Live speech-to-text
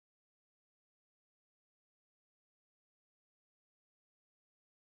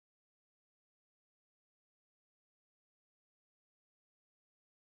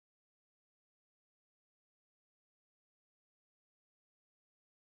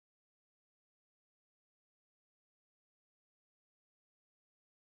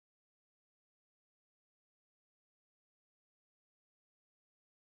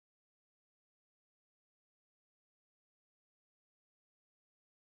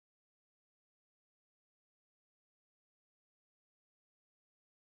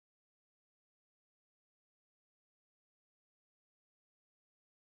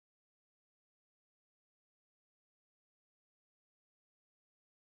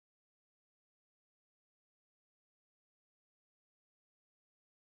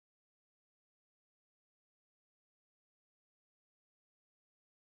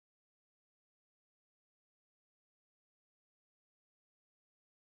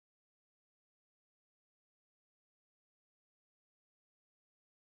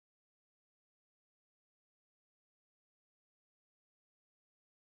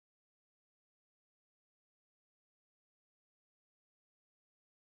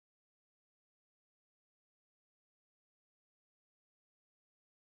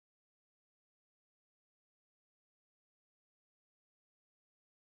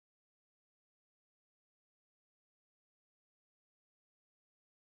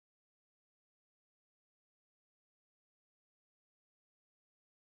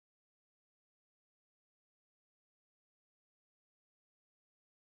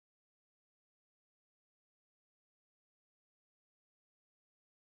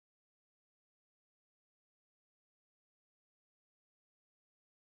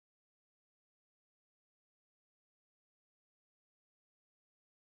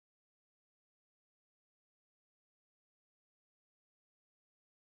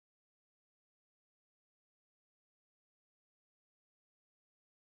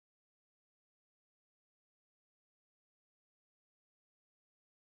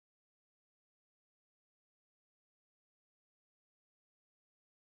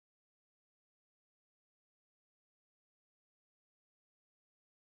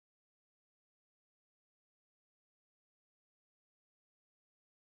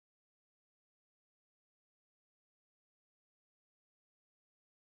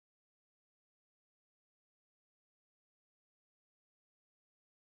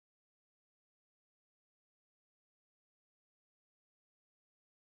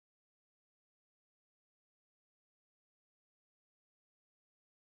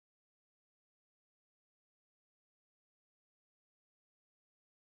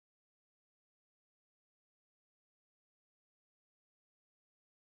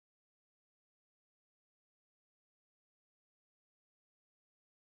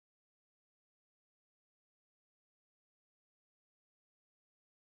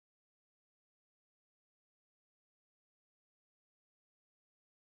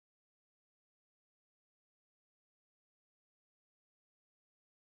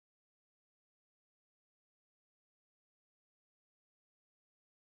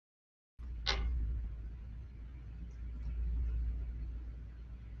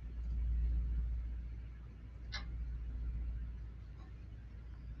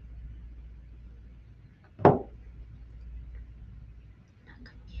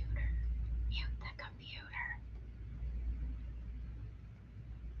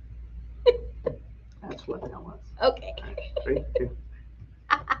Just flip it once. Okay. 3, 2.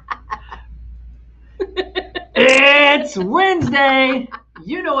 It's Wednesday.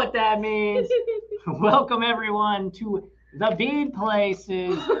 You know what that means. Welcome everyone to the Bead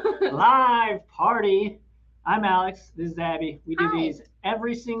Place's live party. I'm Alex. This is Abby. We do these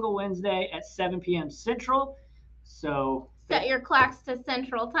every single Wednesday at 7 p.m. Central. So set your clocks to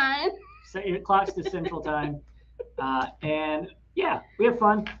Central Time. Set your clocks to Central Time. And yeah, we have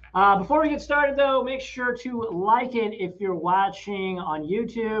fun. Before we get started, though, make sure to like it if you're watching on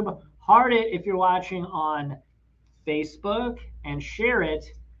YouTube, heart it if you're watching on Facebook, and share it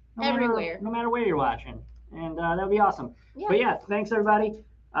everywhere, no matter where you're watching. And that would be awesome. Yeah. But yeah, thanks everybody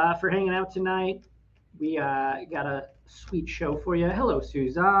for hanging out tonight. We got a sweet show for you. Hello,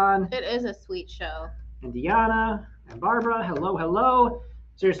 Suzanne. It is a sweet show. And Deanna and Barbara. Hello, hello.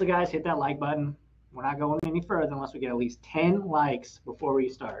 Seriously, guys, hit that like button. We're not going any further unless we get at least 10 likes before we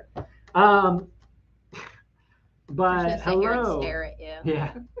start. But hello. And stare at you.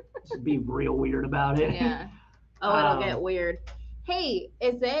 Yeah. Just be real weird about it. Yeah. Oh, it'll get weird. Hey,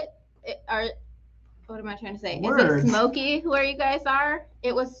 what am I trying to say? Words. Is it smoky where you guys are?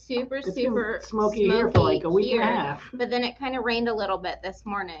 It was super smoky here for like a week and a half. But then it kind of rained a little bit this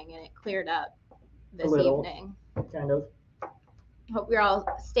morning and it cleared up this evening. Kind of. Hope you're all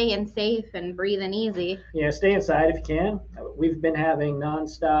staying safe and breathing easy. Yeah, stay inside if you can. We've been having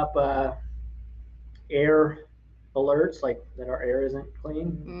nonstop air alerts, like that our air isn't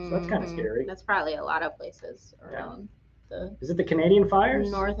clean. So that's kind of scary. That's probably a lot of places around. Is it the Canadian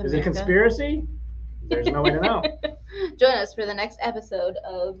fires? North America. Is it a conspiracy? There's no way to know. Join us for the next episode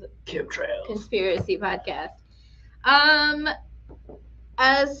of Chemtrails Conspiracy Podcast.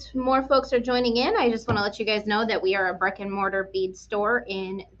 As more folks are joining in, I just want to let you guys know that we are a brick and mortar bead store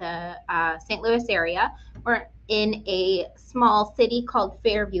in the St. Louis area. We're in a small city called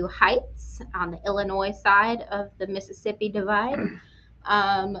Fairview Heights on the Illinois side of the Mississippi Divide.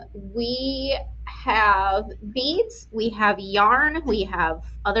 We have beads, we have yarn, we have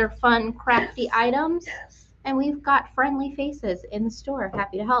other fun crafty items. Yes. And we've got friendly faces in the store,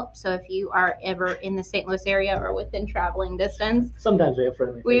 happy to help. So if you are ever in the St. Louis area or within traveling distance, sometimes we have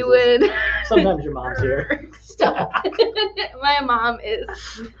friendly faces. We would. Sometimes your mom's here. Stop. My mom is.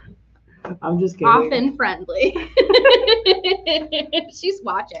 I'm just kidding. Often friendly. She's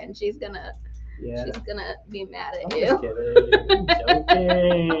watching. She's gonna be mad at you. Just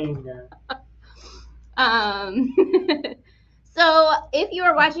kidding. Joking. So if you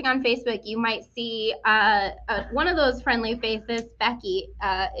are watching on Facebook, you might see one of those friendly faces, Becky,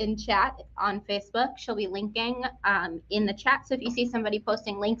 in chat on Facebook. She'll be linking in the chat. So if you see somebody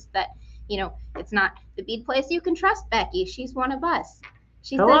posting links that, it's not the Bead Place, you can trust Becky. She's one of us.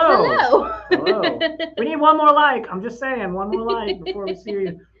 She says hello. Hello. We need one more like. I'm just saying, one more like before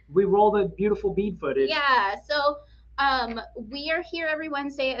we roll the beautiful bead footage. Yeah. So we are here every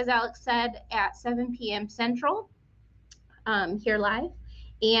Wednesday, as Alex said, at 7 p.m. Central. Here live,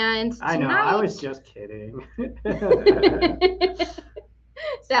 and tonight, I know, I was just kidding.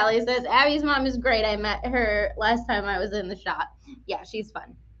 Sally says Abby's mom is great. I met her last time I was in the shop. Yeah, she's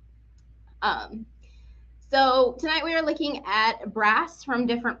fun. So tonight we are looking at brass from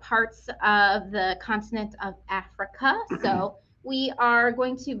different parts of the continent of Africa. So we are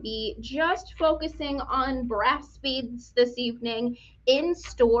going to be just focusing on brass beads this evening. In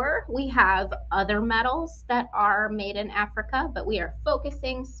store, we have other metals that are made in Africa, but we are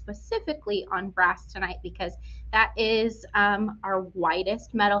focusing specifically on brass tonight because that is our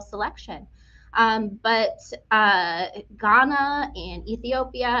widest metal selection. But Ghana and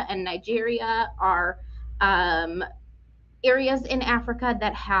Ethiopia and Nigeria are areas in Africa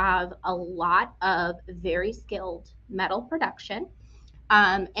that have a lot of very skilled metal production.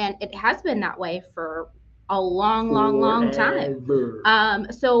 And it has been that way for a long time.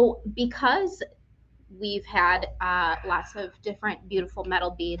 So because we've had lots of different beautiful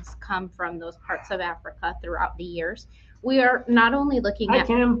metal beads come from those parts of Africa throughout the years, we are not only looking at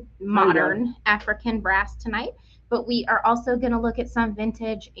modern African brass tonight, but we are also going to look at some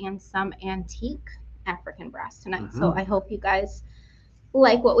vintage and some antique African brass tonight. Mm-hmm. So I hope you guys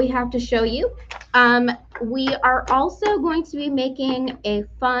like what we have to show you. We are also going to be making a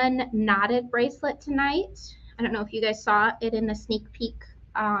fun knotted bracelet tonight. I don't know if you guys saw it in the sneak peek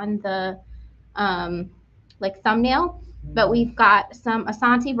on the thumbnail, but we've got some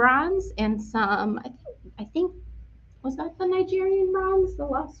Asante bronze and some, I think was that the Nigerian bronze?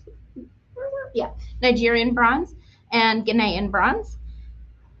 Nigerian bronze and Ghanaian bronze.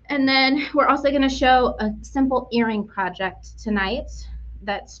 And then we're also going to show a simple earring project tonight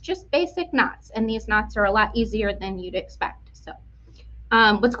that's just basic knots, and these knots are a lot easier than you'd expect. So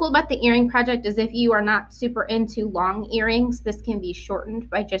What's cool about the earring project is if you are not super into long earrings, this can be shortened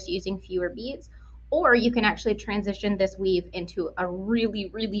by just using fewer beads, or you can actually transition this weave into a really,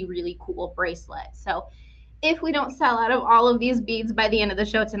 really, really cool bracelet. So if we don't sell out of all of these beads by the end of the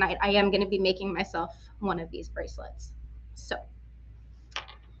show tonight, I am going to be making myself one of these bracelets. So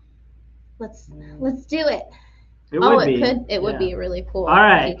let's do it. It would be really cool. All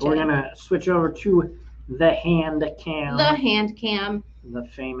right, we're gonna switch over to the hand cam. The hand cam. The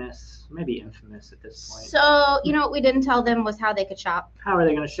famous, maybe infamous at this point. So, you know what we didn't tell them was how they could shop. How are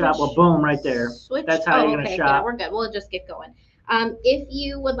they going to shop? Well, boom, right there. That's how you're going to shop. Yeah, we're good. We'll just get going. If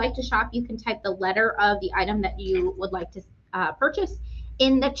you would like to shop, you can type the letter of the item that you would like to purchase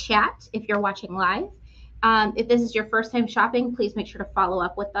in the chat if you're watching live. If this is your first time shopping, please make sure to follow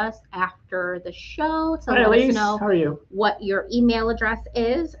up with us after the show to let us know what your email address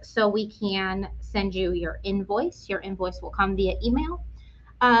is so we can send you your invoice. Your invoice will come via email.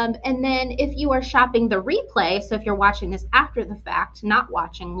 And then if you are shopping the replay, so if you're watching this after the fact, not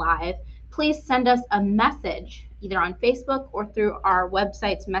watching live, please send us a message either on Facebook or through our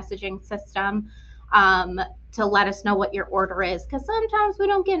website's messaging system to let us know what your order is, because sometimes we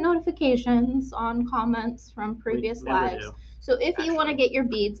don't get notifications on comments from previous lives. So if you want to get your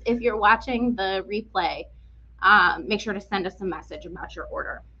beads, if you're watching the replay, make sure to send us a message about your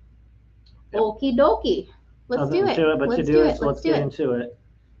order. Yep. Okie dokie. Let's do it. Let's get into it.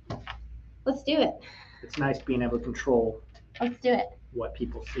 Let's do it. It's nice being able to control. Let's do it. What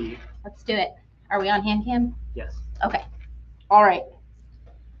people see. Let's do it. Are we on hand cam? Yes. Okay. All right.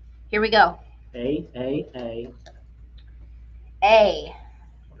 Here we go. A.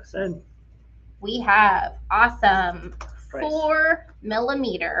 What I said. We have awesome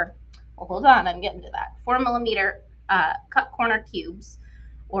 4mm. Well, hold on. I'm getting to that. 4mm cut corner cubes,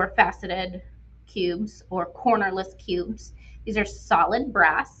 or faceted cubes, or cornerless cubes. These are solid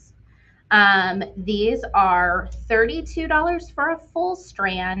brass. These are $32 for a full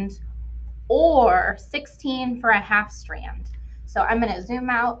strand or $16 for a half strand. So I'm going to zoom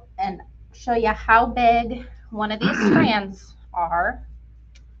out and show you how big one of these strands are.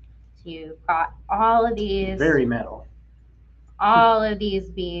 So you've got all of these. Very metal. All of these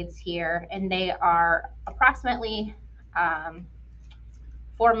beads here, and they are approximately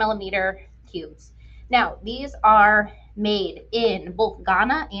 4mm cubes. Now, these are made in both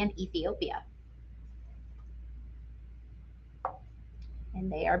Ghana and Ethiopia.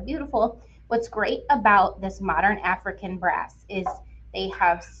 And they are beautiful. What's great about this modern African brass is they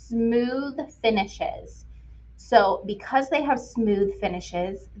have smooth finishes. So because they have smooth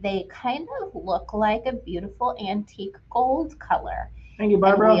finishes, they kind of look like a beautiful antique gold color. Thank you,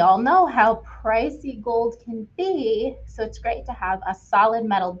 Barbara. And we all know how pricey gold can be. So it's great to have a solid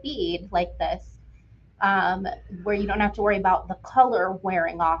metal bead like this, where you don't have to worry about the color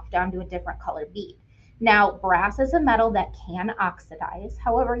wearing off down to a different color bead. Now, brass is a metal that can oxidize.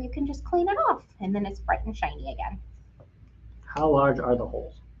 However, you can just clean it off and then it's bright and shiny again. How large are the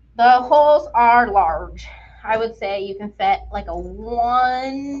holes? The holes are large. I would say you can fit like a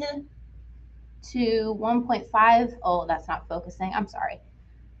 1 to 1.5. Oh, that's not focusing. I'm sorry.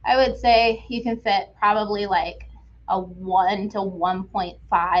 I would say you can fit probably like a 1 to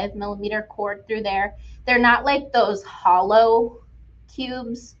 1.5mm cord through there. They're not like those hollow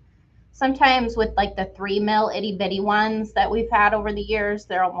cubes. Sometimes with like the 3mm itty bitty ones that we've had over the years,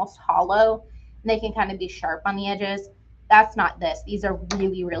 they're almost hollow and they can kind of be sharp on the edges. That's not this. These are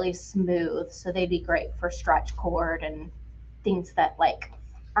really, really smooth. So they'd be great for stretch cord and things that like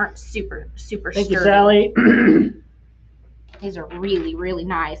aren't super sturdy. Thank you, Sally. These are really, really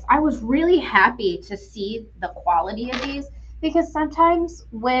nice. I was really happy to see the quality of these because sometimes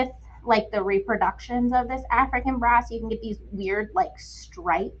with like the reproductions of this African brass, you can get these weird like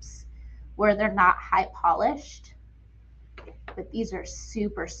stripes where they're not high polished. But these are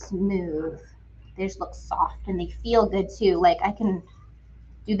super smooth. They just look soft and they feel good too. Like I can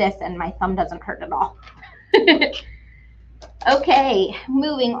do this and my thumb doesn't hurt at all. Okay,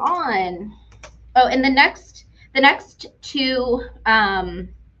 moving on. Oh, and the next two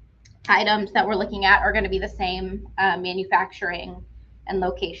items that we're looking at are going to be the same manufacturing and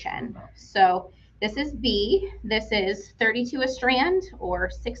location. So this is B. This is 32 a strand or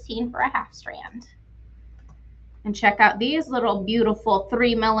 16 for a half strand. And check out these little beautiful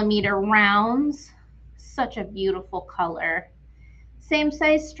 3mm rounds. Such a beautiful color. Same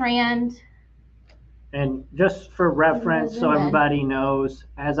size strand. And just for reference, so everybody knows,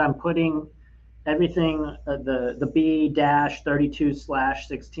 as I'm putting everything, the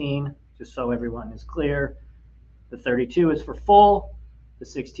B-32/16, just so everyone is clear, the 32 is for full, the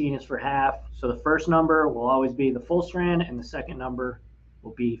 16 is for half. So the first number will always be the full strand, and the second number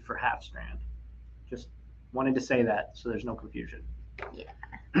will be for half strand. Just wanted to say that so there's no confusion. Yeah.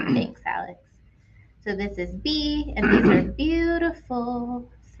 Thanks, Alex. So this is B, and these are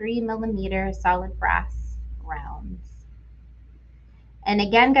beautiful 3mm solid brass rounds. And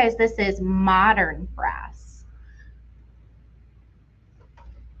again, guys, this is modern brass.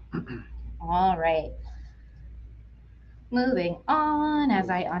 All right. Moving on as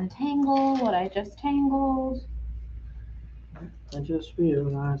I untangle what I just tangled. I just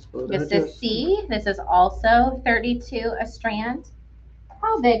realized. This is C. This is also 32 a strand.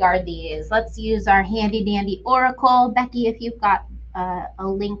 How big are these? Let's use our handy dandy oracle. Becky, if you've got a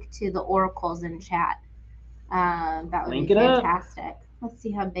link to the oracles in chat, that would be fantastic. Let's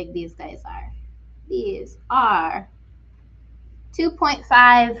see how big these guys are. These are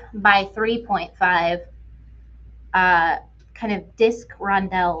 2.5 by 3.5 kind of disc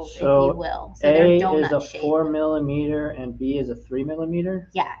rondelles, if you will. So A is a 4mm and B is a 3mm?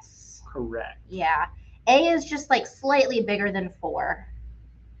 Yes. Correct. Yeah. A is just like slightly bigger than 4.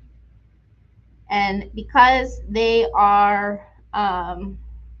 And because they are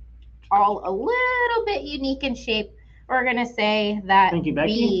all a little bit unique in shape, we're going to say that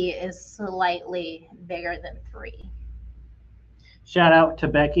B is slightly bigger than 3. Shout out to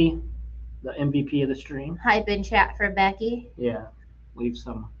Becky, the MVP of the stream. Hype in chat for Becky. Yeah, leave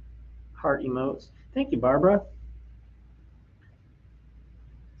some heart emotes. Thank you, Barbara.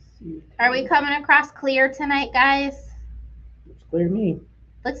 Are we coming across clear tonight, guys? Looks clear to me.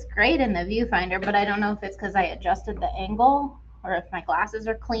 Looks great in the viewfinder, but I don't know if it's because I adjusted the angle or if my glasses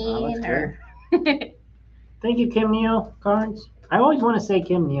are clean. Thank you, Kim Neal cards. I always want to say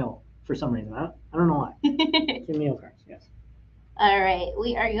Kim Neal for some reason. I don't know why. Kim Neal cards, yes. All right,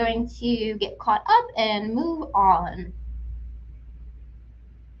 we are going to get caught up and move on.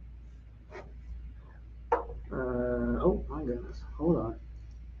 Oh my goodness, hold on.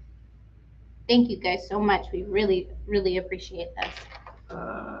 Thank you guys so much. We really, really appreciate this.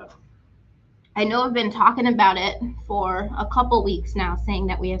 I know I've been talking about it for a couple weeks now, saying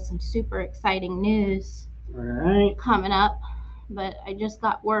that we have some super exciting news coming up, but I just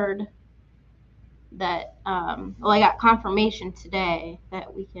got word that, I got confirmation today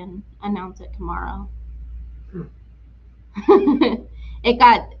that we can announce it tomorrow. It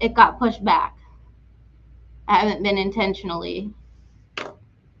got pushed back. I haven't been intentionally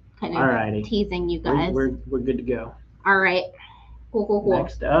kind of teasing you guys. We're good to go. All right. Cool.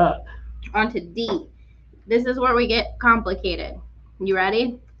 Next up. On to D. This is where we get complicated. You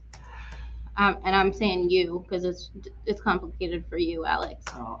ready? And I'm saying you because it's complicated for you, Alex.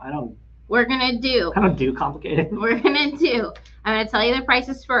 Oh, I don't do complicated. I'm going to tell you the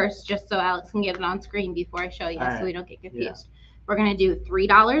prices first, just so Alex can get it on screen before I show you, so we don't get confused. Yeah. We're going to do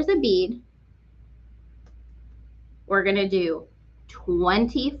 $3 a bead. We're going to do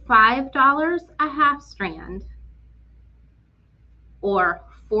 $25 a half strand, or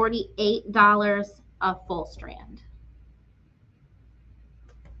 $48 a full strand.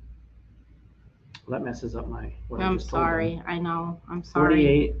 Well, that messes up my. I'm sorry. I know. I'm sorry.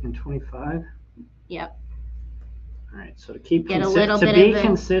 48 and 25. Yep. All right. So to keep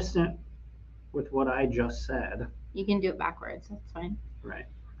consistent with what I just said. You can do it backwards. That's fine. Right.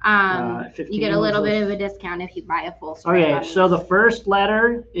 You get a little bit of a discount if you buy a full strand. Okay. So the first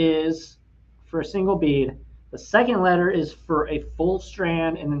letter is for a single bead. The second letter is for a full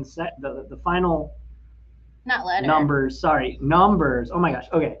strand, and then the final. Not letter. Numbers. Oh my gosh.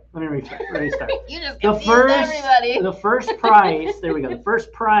 Okay, let me restart. You just confused everybody. The first price. There we go. The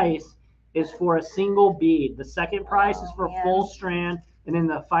first price is for a single bead. The second price is for a full strand, and then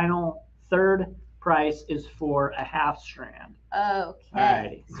the final third price is for a half strand. Okay.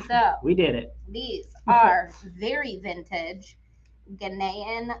 Alrighty. So we did it. These are very vintage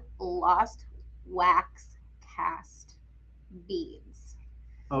Ghanaian lost wax cast beads.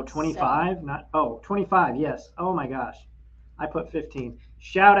 Oh, 25? So, 25, yes. Oh my gosh. I put 15.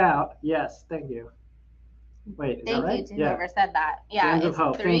 Shout out. Yes, thank you. Wait, is that right? Thank you to whoever said that. Yeah, it's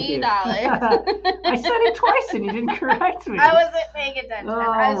 $3. I said it twice and you didn't correct me. I wasn't paying attention. Oh,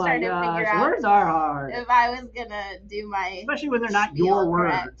 I was trying to figure out. Words are hard. If I was going to do my. Especially when they're not your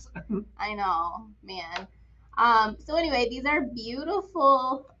words. I know, man. So anyway, these are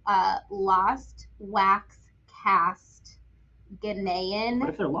beautiful lost wax cast Ghanaian. What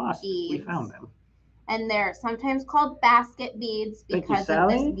if they're lost? Beads. We found them. And they're sometimes called basket beads because of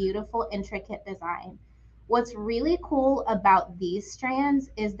this beautiful, intricate design. What's really cool about these strands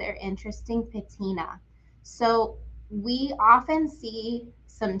is their interesting patina. So we often see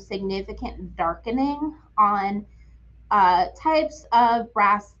some significant darkening on types of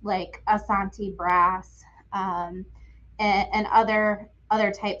brass like Asante brass and other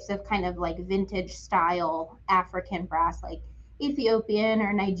other types of kind of like vintage style African brass, like Ethiopian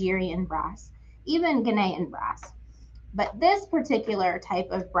or Nigerian brass, even Ghanaian brass. But this particular type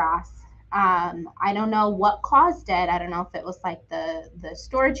of brass, I don't know what caused it. I don't know if it was like the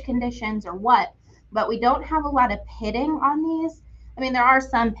storage conditions or what, but we don't have a lot of pitting on these. I mean, there are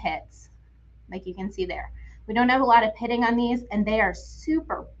some pits, like you can see there. We don't have a lot of pitting on these, and they are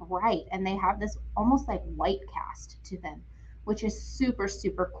super bright, and they have this almost like white cast to them, which is super,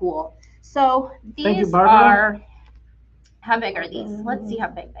 super cool. So these are, how big are these? Let's see how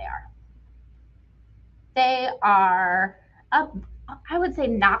big they are. They are up, I would say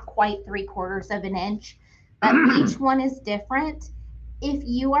not quite 3/4 of an inch, but each one is different. If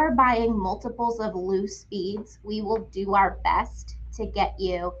you are buying multiples of loose beads, we will do our best to get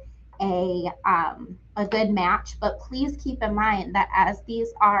you a good match. But please keep in mind that as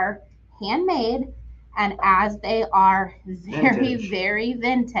these are handmade and as they are very, very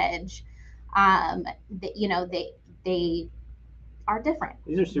vintage, you know, they are different.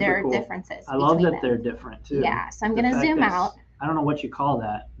 These are super there cool. There are differences. I love that them. They're different too. Yeah, so I'm going to zoom out. I don't know what you call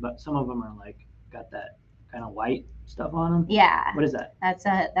that, but some of them are like got that kind of white stuff on them. Yeah. What is that? That's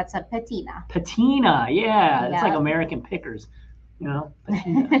a patina. Patina, yeah. It's like American pickers, you know.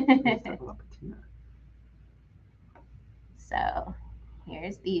 Patina. Let's talk about patina. So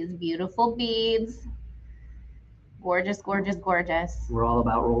here's these beautiful beads. Gorgeous, gorgeous, gorgeous. We're all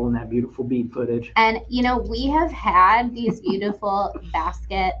about rolling that beautiful bead footage. And you know, we have had these beautiful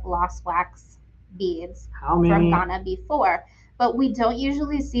basket lost wax beads from Ghana before, but we don't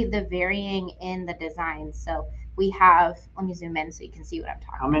usually see the varying in the design. So we have, let me zoom in so you can see what I'm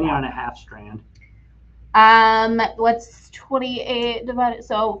talking about. How many on a half strand? What's 28 divided?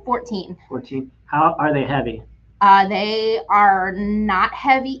 So 14. 14. How are they heavy? They are not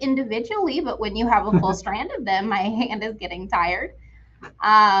heavy individually, but when you have a full strand of them, my hand is getting tired.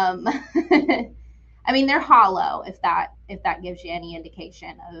 I mean, they're hollow, if that gives you any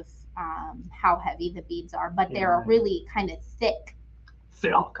indication of how heavy the beads are, but they're really kind of thick,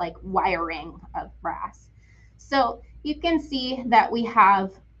 like wiring of brass. So you can see that we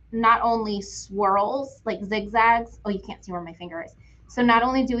have not only swirls, like zigzags. Oh, you can't see where my finger is. So not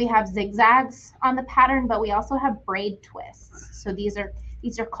only do we have zigzags on the pattern, but we also have braid twists. So these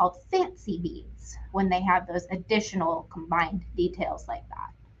are called fancy beads when they have those additional combined details like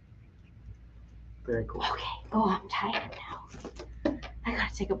that. Very cool. Okay. Oh, I'm tired now. I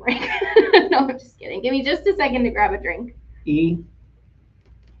gotta take a break. No, I'm just kidding. Give me just a second to grab a drink. E.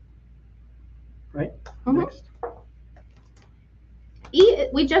 Right? Next. E,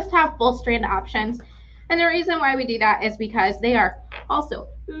 we just have full strand options. And the reason why we do that is because they are also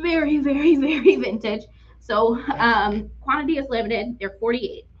very, very, very vintage. So quantity is limited. They're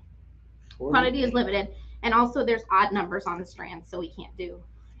 48. Quantity is limited. And also there's odd numbers on the strands, so we can't do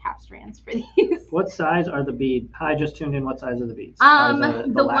half strands for these. What size are the beads? I just tuned in. What size are the beads?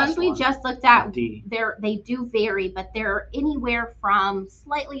 The ones we just looked at, they do vary, but they're anywhere from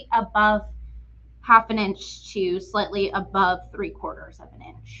slightly above half an inch to slightly above 3/4 of an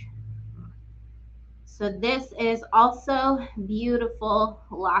inch. So this is also beautiful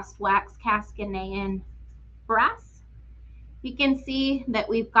lost wax cast Ghanaian brass. You can see that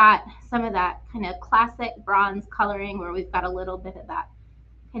we've got some of that kind of classic bronze coloring where we've got a little bit of that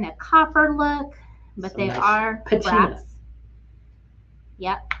kind of copper look, but they are brass.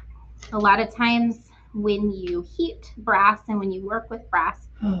 Yep. A lot of times when you heat brass and when you work with brass,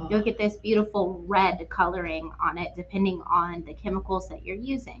 you'll get this beautiful red coloring on it depending on the chemicals that you're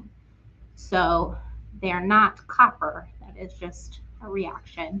using. So they're not copper. That is just a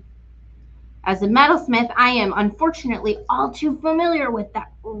reaction. As a metalsmith, I am unfortunately all too familiar with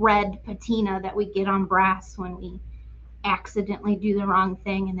that red patina that we get on brass when we accidentally do the wrong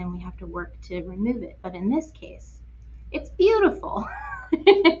thing and then we have to work to remove it. But in this case, it's beautiful.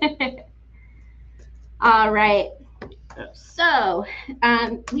 All right. So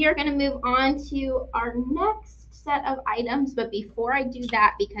we are going to move on to our next set of items, but before I do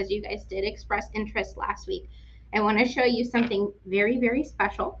that, because you guys did express interest last week, I want to show you something very, very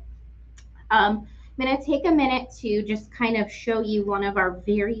special. I'm going to take a minute to just kind of show you one of our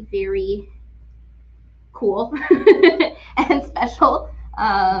very, very cool and special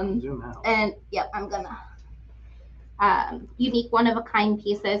Zoom out. and yep, I'm gonna unique one of a kind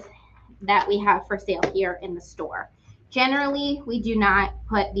pieces that we have for sale here in the store. Generally, we do not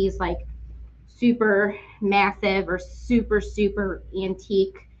put these like super massive or super, super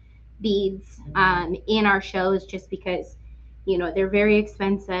antique beads in our shows just because, you know, they're very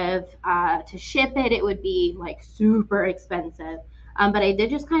expensive. To ship it would be like super expensive. But I did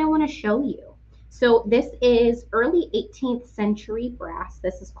just kind of want to show you. So this is early 18th century brass.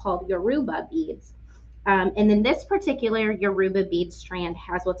 This is called Yoruba beads. And then this particular Yoruba bead strand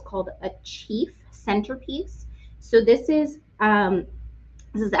has what's called a chief centerpiece. So this is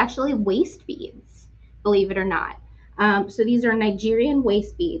actually waist beads, believe it or not. So these are Nigerian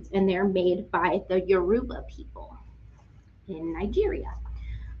waist beads, and they're made by the Yoruba people in Nigeria.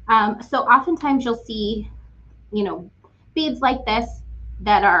 So oftentimes you'll see, beads like this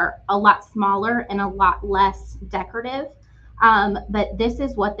that are a lot smaller and a lot less decorative. But this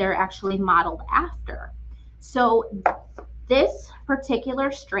is what they're actually modeled after. So this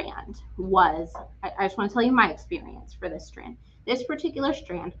particular strand was, I just want to tell you my experience for this strand. This particular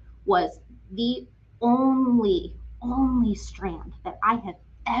strand was the only strand that I have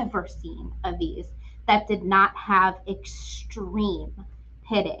ever seen of these that did not have extreme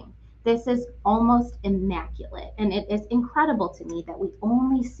pitting. This is almost immaculate, and it is incredible to me that we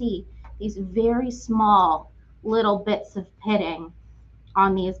only see these very small little bits of pitting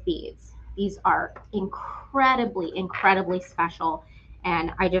on these beads. These are incredibly special,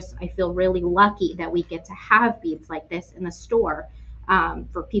 and I feel really lucky that we get to have beads like this in the store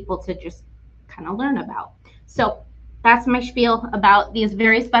for people to just kind of learn about. So that's my spiel about these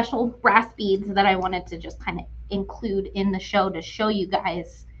very special brass beads that I wanted to just kind of include in the show to show you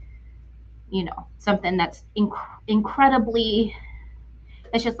guys, something that's incredibly,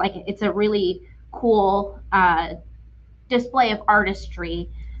 it's just like, it's a really cool display of artistry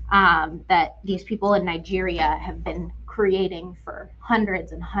that these people in Nigeria have been creating for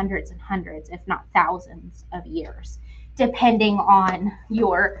hundreds and hundreds and hundreds, if not thousands of years, depending on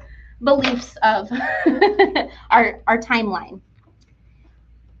your beliefs of our timeline.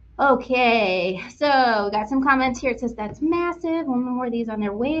 Okay, so we got some comments here. It says that's massive. Women wore these on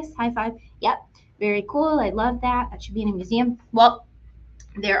their waist. High five. Yep, very cool. I love that. That should be in a museum. Well,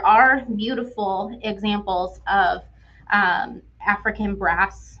 there are beautiful examples of African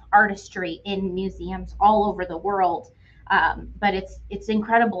brass artistry in museums all over the world, but it's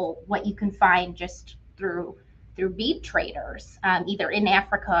incredible what you can find just through bead traders, either in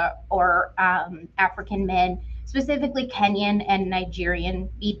Africa or African men, specifically Kenyan and Nigerian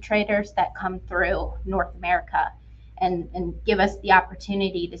bead traders that come through North America and give us the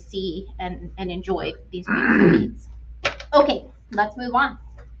opportunity to see and enjoy these beautiful beads. Okay, let's move on.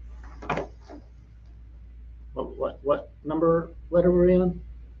 What number letter were we on?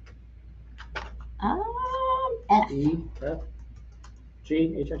 F. E, F,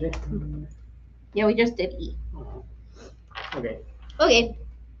 G, H, I, J? Yeah, we just did E. Okay,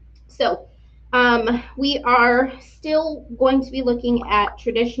 so we are still going to be looking at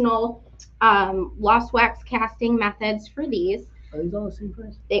traditional lost wax casting methods for these. Are these all the same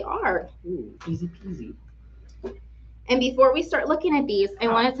price? They are. Ooh, easy peasy. And before we start looking at these, I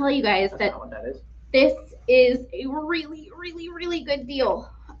want to tell you guys that what that is. This is a really good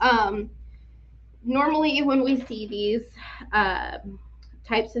deal. Normally when we see these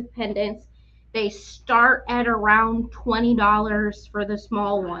types of pendants, they start at around $20 for the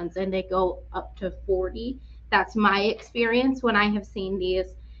small ones, and they go up to $40. That's my experience when I have seen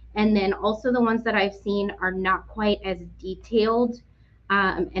these. And then also the ones that I've seen are not quite as detailed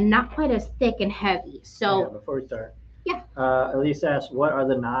and not quite as thick and heavy. So before we start, yeah. Elise asked, what are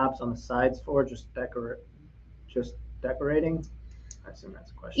the knobs on the sides for? Just decorating? I assume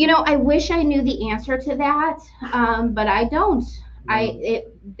that's a question. I wish I knew the answer to that, but I don't.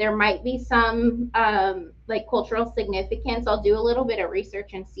 There might be some like cultural significance. I'll do a little bit of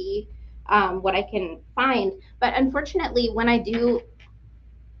research and see what I can find. But unfortunately, when I do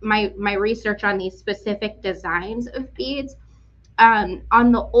my research on these specific designs of beads,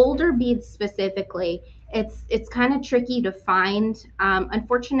 on the older beads specifically, it's kind of tricky to find.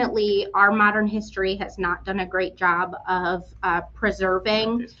 Unfortunately, our modern history has not done a great job of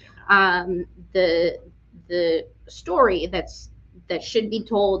preserving the story that should be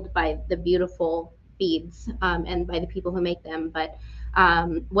told by the beautiful beads and by the people who make them. But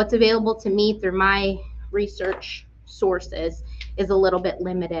what's available to me through my research sources is a little bit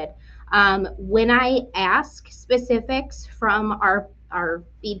limited. When I ask specifics from our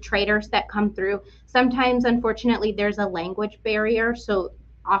bead traders that come through, sometimes unfortunately there's a language barrier. So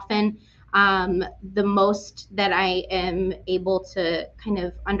often the most that I am able to kind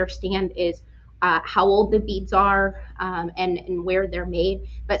of understand is how old the beads are and where they're made.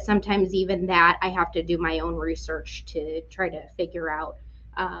 But sometimes even that, I have to do my own research to try to figure out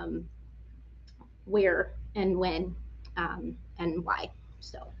where and when and why.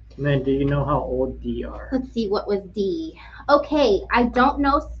 So. And then, do you know how old D are? Let's see, what was D? Okay, I don't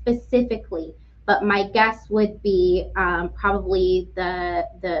know specifically, but my guess would be probably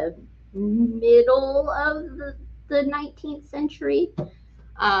the middle of the 19th century.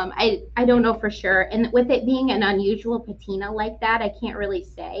 I don't know for sure. And with it being an unusual patina like that, I can't really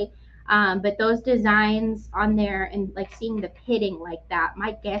say. But those designs on there and like seeing the pitting like that,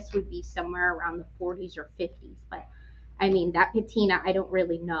 my guess would be somewhere around the 40s or 50s. But I mean, that patina, I don't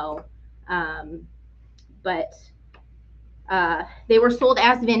really know. But they were sold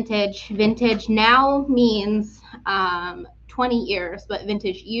as vintage. Vintage now means 20 years, but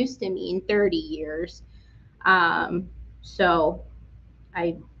vintage used to mean 30 years. So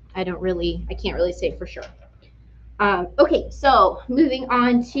I can't really say for sure. Okay, so moving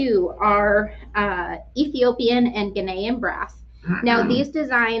on to our Ethiopian and Ghanaian brass. Now, these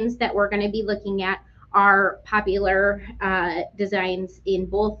designs that we're going to be looking at are popular designs in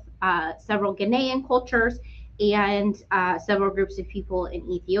both several Ghanaian cultures and several groups of people in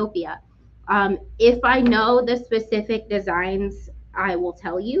Ethiopia. If I know the specific designs, I will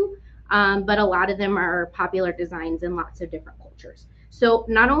tell you, but a lot of them are popular designs in lots of different cultures. So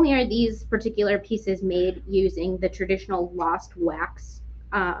not only are these particular pieces made using the traditional lost wax,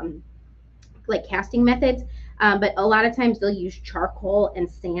 like casting methods, but a lot of times they'll use charcoal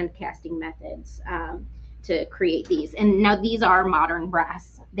and sand casting methods to create these. And now these are modern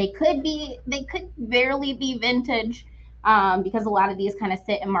brass. They could barely be vintage because a lot of these kind of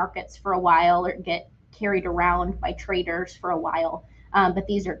sit in markets for a while or get carried around by traders for a while. But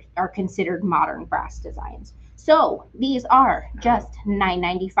these are considered modern brass designs. So these are just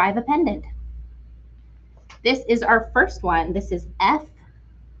 $9.95 a pendant. This is our first one. This is F.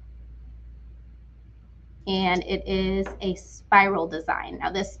 And it is a spiral design.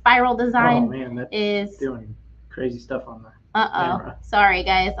 Now this spiral design is doing crazy stuff on the camera. Sorry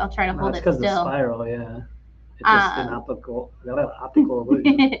guys, I'll try to hold it still. Because the spiral, yeah. It's just an optical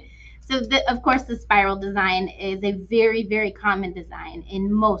illusion. So of course the spiral design is a very, very common design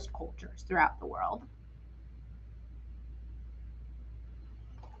in most cultures throughout the world.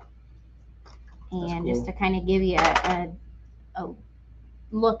 And cool. Just to kind of give you a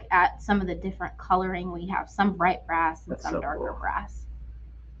look at some of the different coloring, we have some bright brass and some darker brass.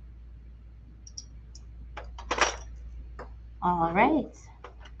 All right.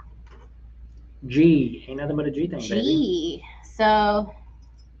 G, ain't nothing but a G thing, baby. G. So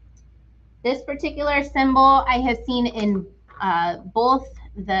this particular symbol I have seen in both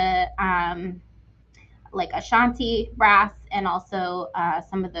the like Ashanti brass and also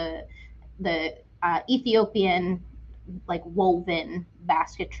some of the Ethiopian like woven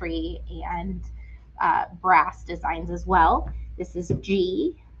basketry and brass designs as well. This is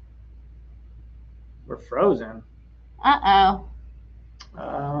G. We're frozen. Uh-oh.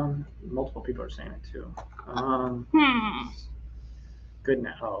 Multiple people are saying it too. Good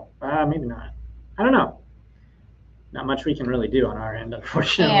now. Oh, maybe not. I don't know. Not much we can really do on our end,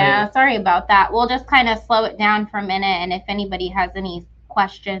 unfortunately. Yeah, sorry about that. We'll just kind of slow it down for a minute, and if anybody has any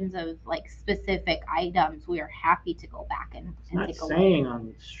questions of like specific items, we are happy to go back and take a look. It's not saying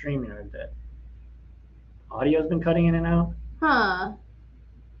on StreamYard that audio's been cutting in and out. Huh.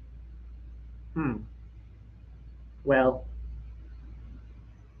 Well,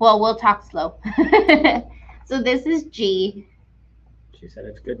 we'll talk slow. So this is G. She said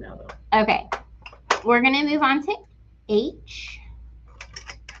it's good now, though. Okay. We're going to move on to H.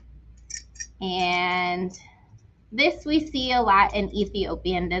 And this we see a lot in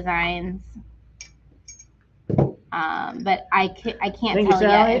Ethiopian designs. But I can't tell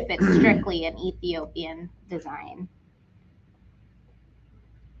you if it's strictly an Ethiopian design.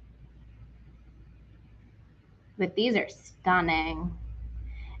 But these are stunning.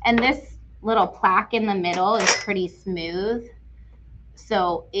 And this little plaque in the middle is pretty smooth.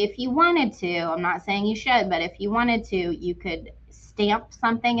 So if you wanted to, I'm not saying you should, but if you wanted to, you could stamp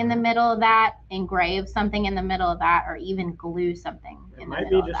something in the middle of that, engrave something in the middle of that, or even glue something in the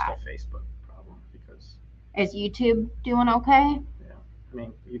middle of that. It might be just a Facebook problem because... Is YouTube doing okay? Yeah. I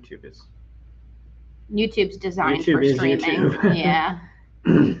mean, YouTube's designed for streaming. Yeah.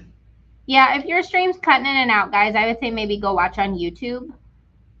 Yeah, if your stream's cutting in and out, guys, I would say maybe go watch on YouTube.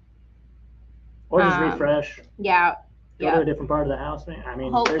 Or just refresh. Yeah. Go to a different part of the house. I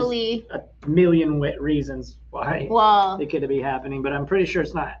mean, hopefully there's a million reasons why it could be happening, but I'm pretty sure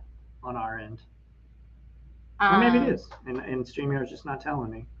it's not on our end. Or maybe it is, and StreamYard's just not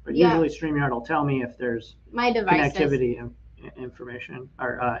telling me. But usually StreamYard will tell me if there's connectivity information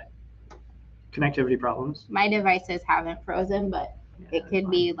or connectivity problems. My devices haven't frozen, but it could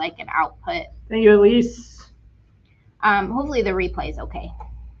be like an output. Thank you, Elise. Hopefully the replay is okay.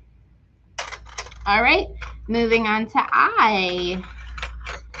 All right, moving on to I.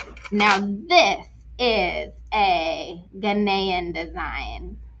 Now this is a Ghanaian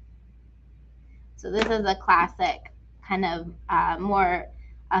design. So this is a classic kind of more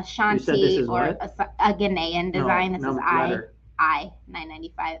You said this Ashanti is or what? a Ghanaian design. This is letter. I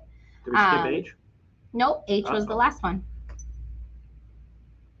 995. Did we skip H? Nope, H was the last one.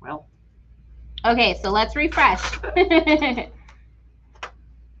 Well. Okay, so let's refresh.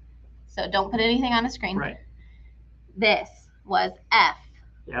 So don't put anything on the screen. Right. This was F.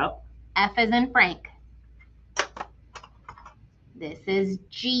 Yep. F as in Frank. This is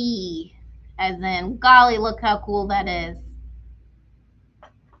G as in golly, look how cool that is.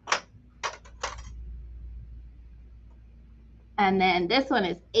 And then this one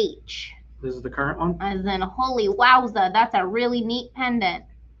is H. This is the current one? As in holy wowza, that's a really neat pendant.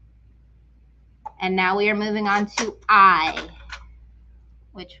 And now we are moving on to I,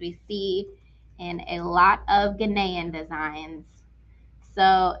 which we see in a lot of Ghanaian designs.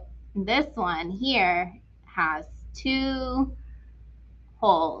 So this one here has 2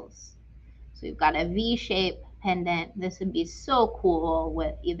 holes. So we've got a V-shaped pendant. This would be so cool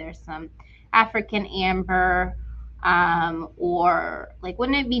with either some African amber or like,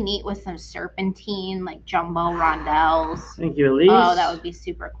 wouldn't it be neat with some serpentine, like jumbo rondelles? Thank you, Elise. Oh, that would be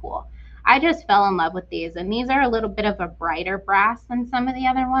super cool. I just fell in love with these, and these are a little bit of a brighter brass than some of the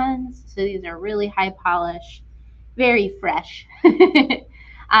other ones. So these are really high polish, very fresh.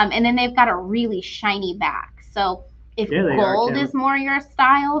 And then they've got a really shiny back. So if gold is more your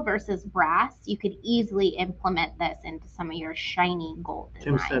style versus brass, you could easily implement this into some of your shiny gold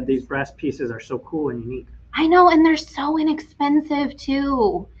designs. Tim said these brass pieces are so cool and unique. I know, and they're so inexpensive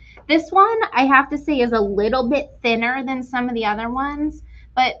too. This one, I have to say, is a little bit thinner than some of the other ones,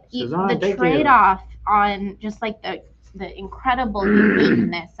 but the trade-off on just like the incredible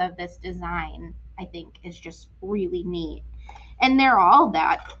uniqueness of this design, I think, is just really neat. And they're all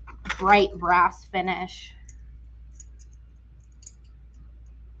that bright brass finish.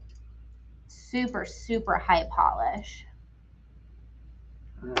 Super, super high polish.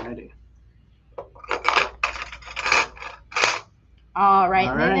 Alrighty. All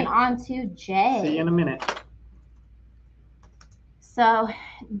right, moving on to J. See you in a minute. So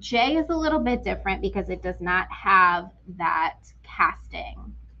J is a little bit different because it does not have that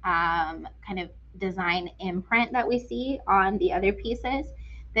casting kind of design imprint that we see on the other pieces.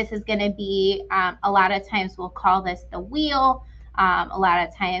 This is going to be, a lot of times we'll call this the wheel. A lot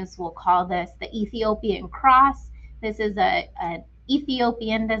of times we'll call this the Ethiopian cross. This is an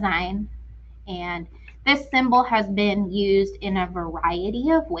Ethiopian design, and this symbol has been used in a variety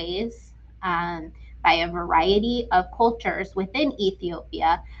of ways by a variety of cultures within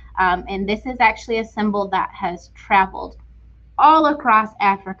Ethiopia. And this is actually a symbol that has traveled all across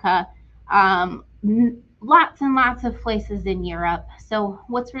Africa, lots and lots of places in Europe. So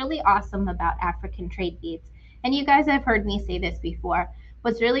what's really awesome about African trade beads, and you guys have heard me say this before,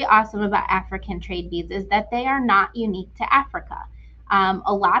 what's really awesome about African trade beads is that they are not unique to Africa.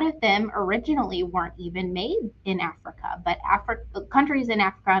 A lot of them originally weren't even made in Africa, but countries in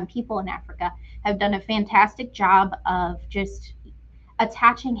Africa and people in Africa have done a fantastic job of just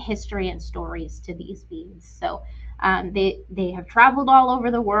attaching history and stories to these beads. So they have traveled all over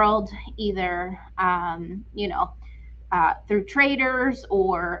the world, either through traders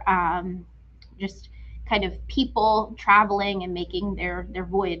or just kind of people traveling and making their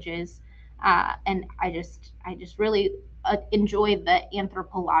voyages. And I just really enjoy the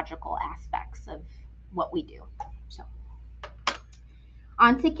anthropological aspects of what we do. So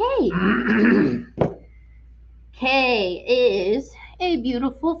on to K. K is a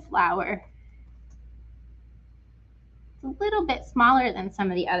beautiful flower. It's a little bit smaller than some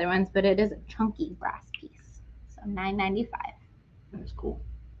of the other ones, but it is a chunky brass piece. So $9.95. That's cool.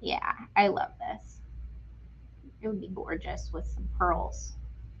 Yeah, I love this. It would be gorgeous with some pearls.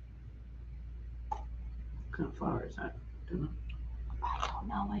 What kind of flower is that? I don't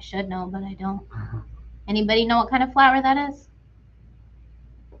know. I should know, but I don't. Anybody know what kind of flower that is?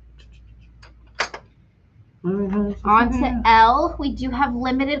 On to L. We do have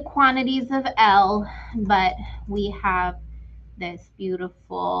limited quantities of L, but we have this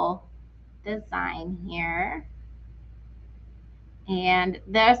beautiful design here. And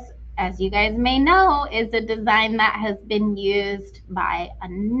this, as you guys may know, is a design that has been used by a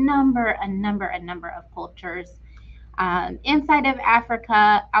number of cultures inside of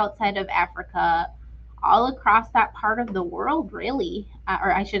Africa, outside of Africa, all across that part of the world, really,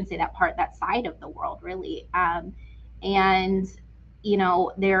 or I shouldn't say that part, that side of the world, really. And you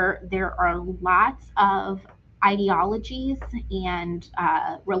know, there are lots of ideologies and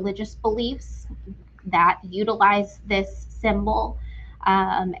religious beliefs that utilize this symbol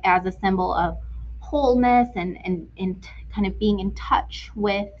as a symbol of wholeness and kind of being in touch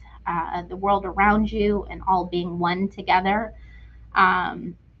with the world around you and all being one together.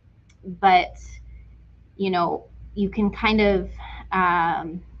 But you can kind of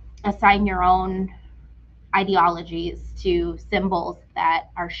assign your own ideologies to symbols that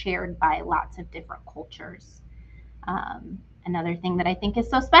are shared by lots of different cultures. Another thing that I think is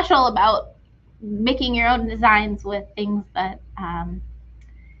so special about making your own designs with things that kind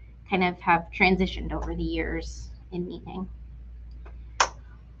of have transitioned over the years in meaning.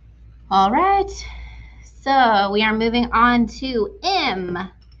 All right, so we are moving on to M.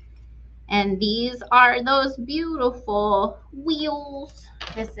 And these are those beautiful wheels.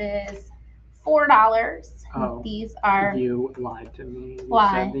 This is $4. Oh, these are. You lied to me. You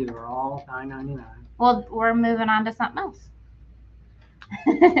Why? said these were all $9.99. Well, we're moving on to something else.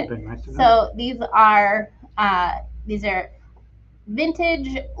 Nice to know. So these are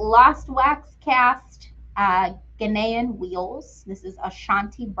vintage lost wax cast Ghanaian wheels. This is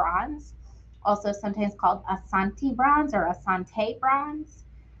Ashanti bronze, also sometimes called Asante bronze or Asante bronze.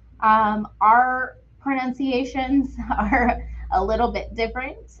 Our pronunciations are a little bit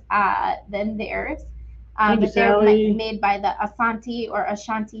different than theirs, but they're made by the Asante or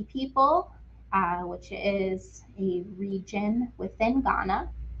Ashanti people, which is a region within Ghana.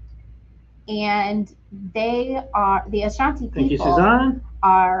 And the Ashanti people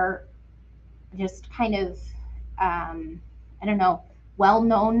are just kind of, I don't know, well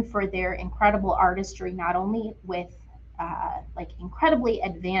known for their incredible artistry, not only with like incredibly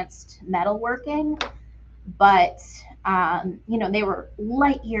advanced metalworking, but they were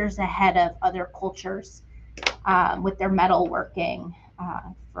light years ahead of other cultures with their metalworking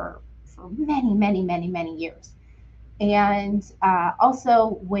for many years. And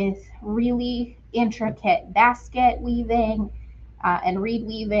also with really intricate basket weaving and reed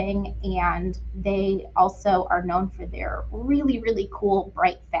weaving, and they also are known for their really cool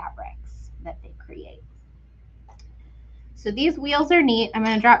bright fabrics that they create. So these wheels are neat. I'm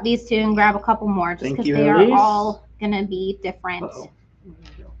going to drop these two and grab a couple more just because they are all going to be different.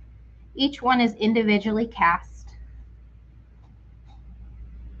 Each one is individually cast,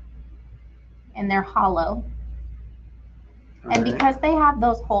 and they're hollow. And because they have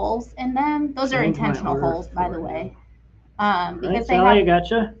those holes in them, those are intentional holes, by the way. Because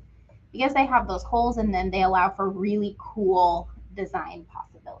they have those holes in them, they allow for really cool design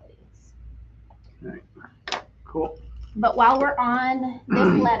possibilities. All right. Cool. But while we're on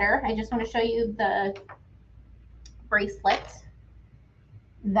this letter, I just want to show you the bracelet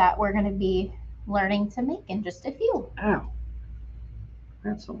that we're going to be learning to make in just a few. Ow.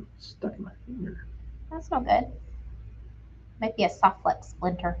 That's something stuck in my finger. That's no good. Might be a soft flex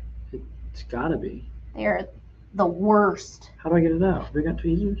splinter. It's gotta be. They're the worst. How do I get it out? Have we got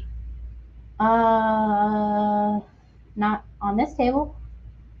tweezers? Not on this table.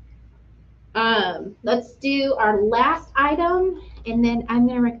 Let's do our last item, and then I'm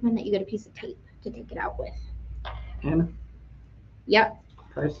going to recommend that you get a piece of tape to take it out with. And? Yep.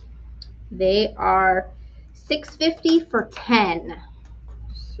 Price? They are $6.50 for 10.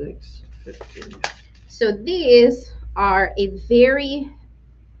 $6.50. So these are a very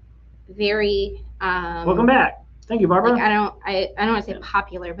welcome back. Thank you, Barbara. Like, I don't want to say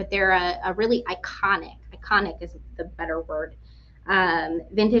popular, but they're a really iconic is the better word,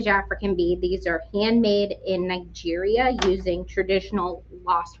 vintage African bead. These are handmade in Nigeria using traditional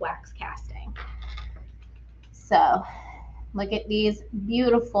lost wax casting. So look at these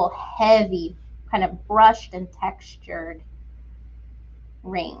beautiful, heavy, kind of brushed and textured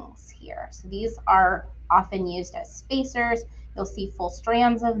rings here. So these are often used as spacers. You'll see full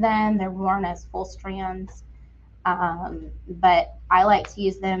strands of them. They're worn as full strands. But I like to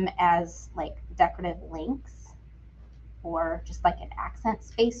use them as like decorative links or just like an accent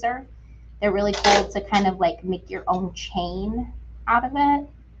spacer. They're really cool to kind of like make your own chain out of it.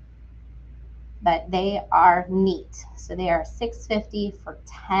 But they are neat. So they are $6.50 for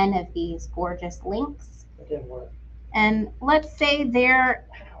 10 of these gorgeous links. And let's say they're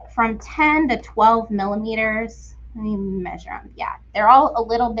from 10 to 12 millimeters. Let me measure them. Yeah, they're all a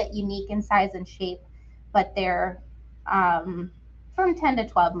little bit unique in size and shape, but they're from 10 to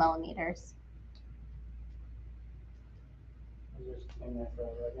 12 millimeters.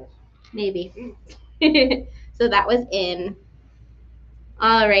 Maybe. So that was in.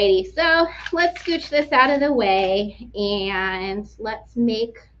 Alrighty, so let's scooch this out of the way and let's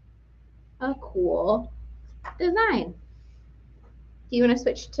make a cool design. Do you want to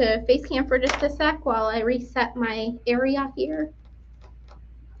switch to face cam for just a sec while I reset my area here?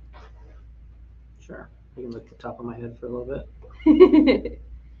 Sure. I can lift the top of my head for a little bit.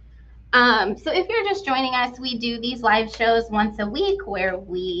 So if you're just joining us, we do these live shows once a week where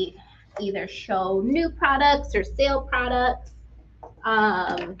we either show new products or sale products.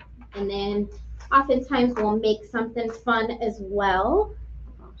 And then oftentimes we'll make something fun as well.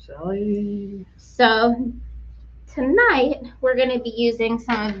 Sally. So tonight we're going to be using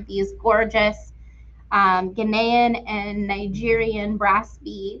some of these gorgeous Ghanaian and Nigerian brass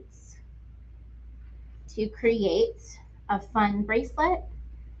beads to create a fun bracelet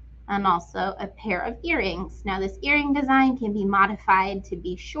and also a pair of earrings. Now this earring design can be modified to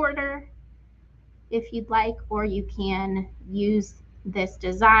be shorter if you'd like, or you can use this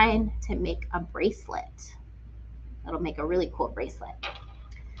design to make a bracelet. That'll make a really cool bracelet.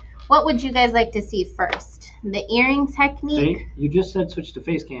 What would you guys like to see first? The earring technique? See, you just said switch to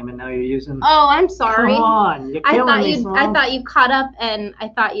face cam and now you're using... Oh, I'm sorry. Come on, you're killing me, Sloan. I thought you caught up and I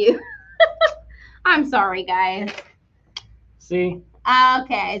thought you... I'm sorry, guys. See?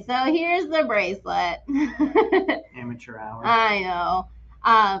 Okay, so here's the bracelet. Amateur hour. I know.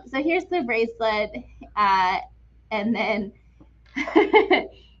 So here's the bracelet, and then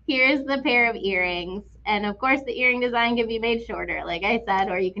here's the pair of earrings. And of course, the earring design can be made shorter, like I said,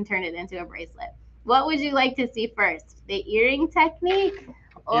 or you can turn it into a bracelet. What would you like to see first? The earring technique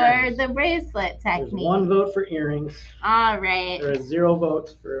or the bracelet technique? There's 1 vote for earrings. All right. There are 0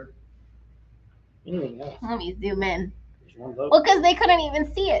 votes for anything else. Let me zoom in. There's 1 vote. Well, because they couldn't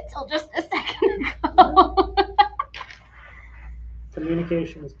even see it till just a second ago.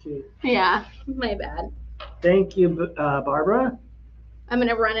 Communication is key. Yeah, my bad. Thank you, Barbara. I'm going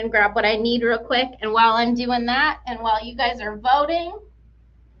to run and grab what I need real quick. And while I'm doing that, and while you guys are voting,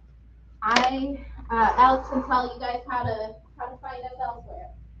 Alex can tell you guys how to find us elsewhere.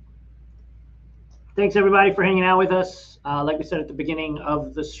 Thanks, everybody, for hanging out with us. Like we said at the beginning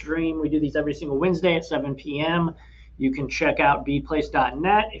of the stream, we do these every single Wednesday at 7 p.m. You can check out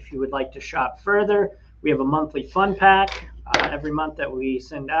beadplace.net if you would like to shop further. We have a monthly fun pack every month that we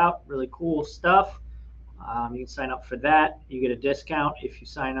send out. Really cool stuff. You can sign up for that. You get a discount if you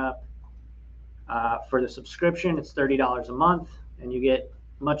sign up for the subscription. It's $30 a month, and you get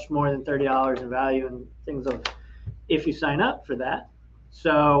much more than $30 in value and things of if you sign up for that.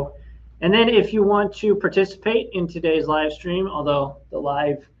 So, and then if you want to participate in today's live stream, although the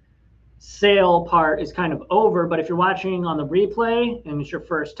live sale part is kind of over, but if you're watching on the replay and it's your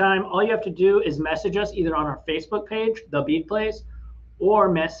first time, all you have to do is message us either on our Facebook page, The Bead Place,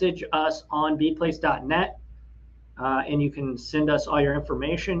 or message us on beadplace.net, and you can send us all your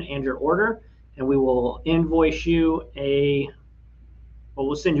information and your order, and we will invoice you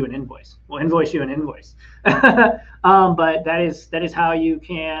we'll send you an invoice. We'll invoice you an invoice. But that is how you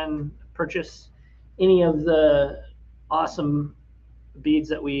can purchase any of the awesome beads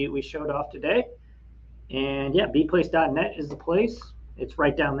that we showed off today. And yeah, beadplace.net is the place. It's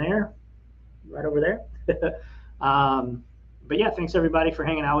right down there, right over there. But yeah, thanks everybody for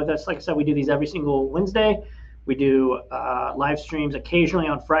hanging out with us. Like I said, we do these every single Wednesday. We do live streams occasionally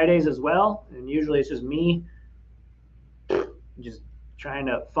on Fridays as well. And usually it's just me just trying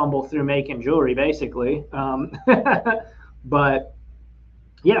to fumble through making jewelry, basically. But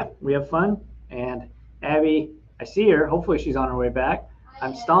yeah, we have fun. And Abby, I see her. Hopefully she's on her way back.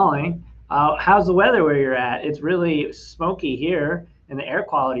 I'm stalling. How's the weather where you're at? It's really smoky here, and the air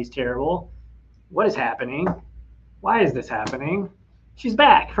quality is terrible. What is happening? Why is this happening? She's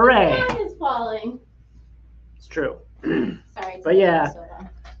back. Hooray. The fan is falling. It's true. Sorry. But yeah.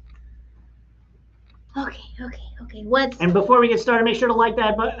 Okay. What's... And before we get started, make sure to like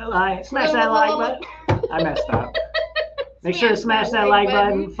that button. Smash that like button. I messed up. Make sure to smash that like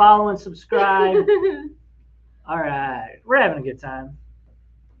button, follow and subscribe. All right. We're having a good time.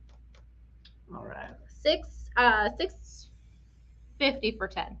 All right. $6.50 for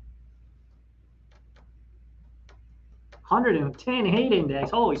 10. 110 hate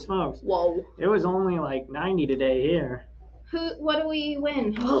index. Holy smokes. Whoa. It was only like 90 today here. What do we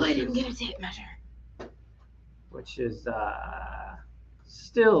win? Oh, I didn't get a tape measure. Which is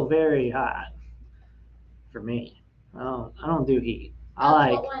still very hot for me. I don't do heat.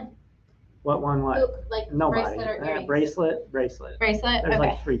 I like... What one? What? Ooh, like nobody. Bracelet or Bracelet. Bracelet? There's okay.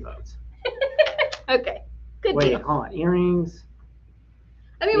 like 3 votes. Okay. Good Wait, deal. hold on. Earrings.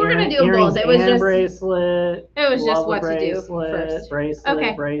 I mean, we're going to do both. It was just bracelet. It was just what to do first. Bracelet,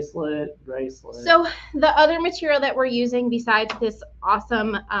 okay. bracelet. So the other material that we're using besides this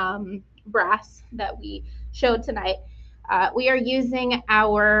awesome brass that we showed tonight, we are using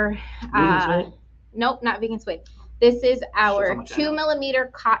our nope, not vegan suede. This is our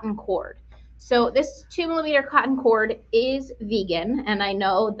 2mm cotton cord. So this 2mm cotton cord is vegan, and I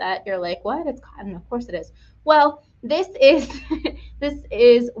know that you're like, what? It's cotton. Of course it is. Well, this is this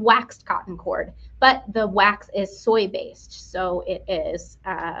is waxed cotton cord, but the wax is soy based, so it is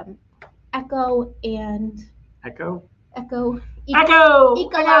eco and Echo.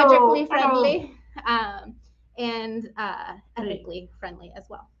 ecologically friendly, and ethically friendly as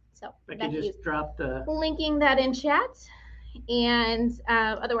well. So Becky just dropped the linking that in chat, and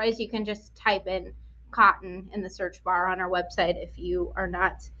otherwise you can just type in cotton in the search bar on our website if you are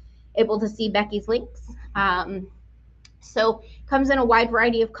not able to see Becky's links. So comes in a wide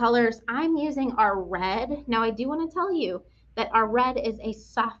variety of colors. I'm using our red. Now I do want to tell you that our red is a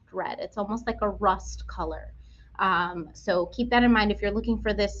soft red. It's almost like a rust color. So keep that in mind if you're looking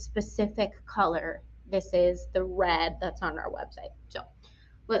for this specific color. This is the red that's on our website. So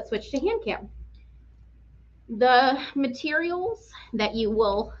let's switch to hand cam. The materials that you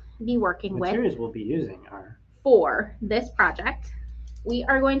will be working with. Materials we'll be using are for this project. We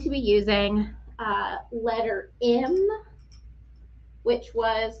are going to be using letter M, which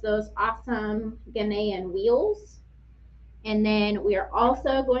was those awesome Ghanaian wheels. And then we are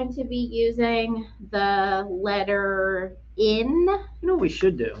also going to be using the letter N. You know what we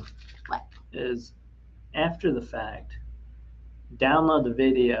should do? What? Is after the fact, download the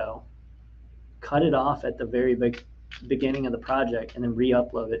video, cut it off at the very beginning of the project, and then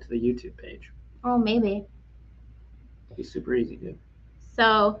re-upload it to the YouTube page. Oh, maybe. It'd be super easy to do.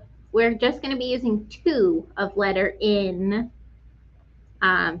 So we're just going to be using 2 of letter N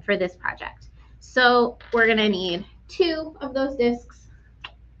for this project. So we're going to need 2 of those discs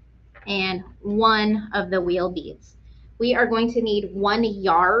and 1 of the wheel beads. We are going to need 1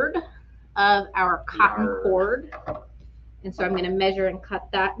 yard of our cotton cord. And so I'm going to measure and cut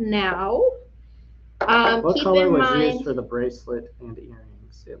that now. What color was used for the bracelet and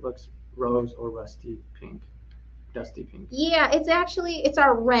earrings? It looks rose or dusty pink. Yeah, it's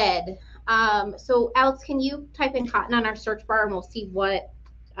our red. So Alex, can you type in cotton on our search bar and we'll see what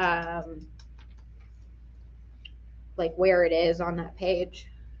like where it is on that page.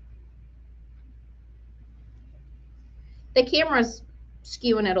 The camera's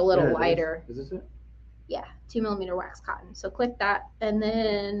skewing it a little wider. Is this it? Yeah, 2mm wax cotton. So click that, and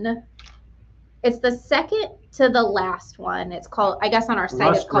then it's the second to the last one. It's called, I guess on our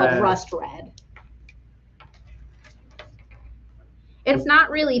site, it's called Rust Red. It's not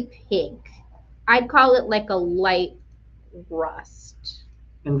really pink. I'd call it like a light rust.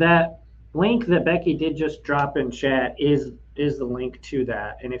 And that link that Becky did just drop in chat is the link to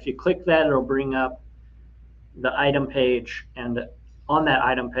that. And if you click that, it'll bring up the item page. And on that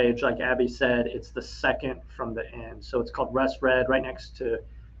item page, like Abby said, it's the second from the end. So it's called Rust Red, right next to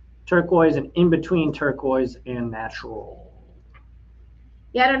turquoise and in between turquoise and natural.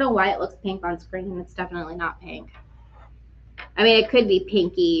 Yeah, I don't know why it looks pink on screen. It's definitely not pink. I mean, it could be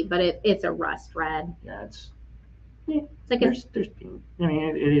pinky, but it's a rust red. Yeah, it's like there's pink. I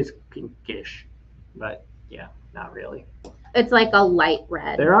mean, it is pinkish, but yeah, not really. It's like a light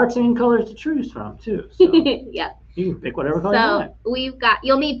red. There are 10 colors to choose from too. So yeah. You can pick whatever color you want. So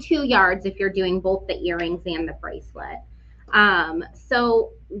you'll need 2 yards if you're doing both the earrings and the bracelet.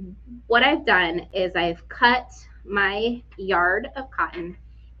 So what I've done is I've cut my yard of cotton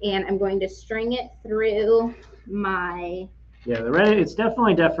and I'm going to string it through my. Yeah, the red, it's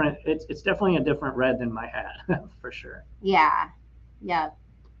definitely different. It's definitely a different red than my hat, for sure. Yeah. Yeah.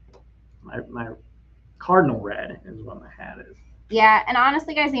 My cardinal red is what my hat is. Yeah, and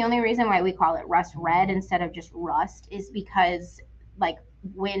honestly, guys, the only reason why we call it Rust Red instead of just rust is because, like,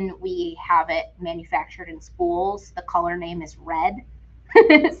 when we have it manufactured in spools, the color name is red.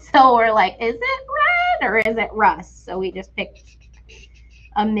 So we're like, is it red or is it rust? So we just picked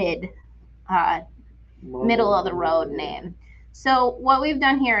a middle of the road name. So what we've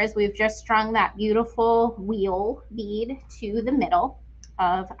done here is we've just strung that beautiful wheel bead to the middle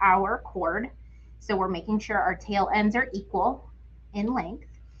of our cord. So we're making sure our tail ends are equal in length.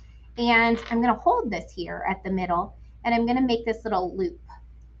 And I'm going to hold this here at the middle and I'm going to make this little loop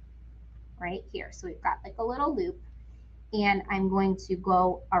right here. So we've got like a little loop and I'm going to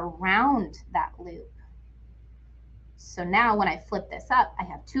go around that loop. So now when I flip this up, I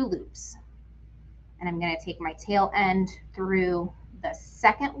have 2 loops. And I'm going to take my tail end through the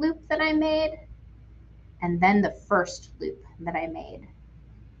second loop that I made and then the first loop that I made.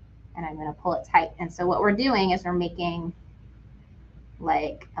 And I'm going to pull it tight. And so what we're doing is we're making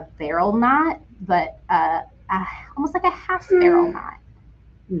like a barrel knot, but almost like a half barrel knot.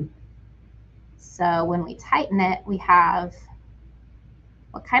 So when we tighten it, we have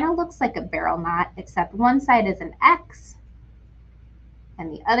what kind of looks like a barrel knot, except one side is an X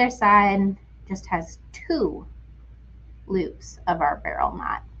and the other side just has 2 loops of our barrel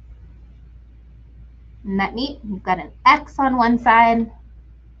knot. Isn't that neat? We've got an X on one side,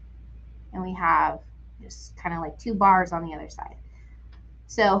 and we have just kind of like 2 bars on the other side.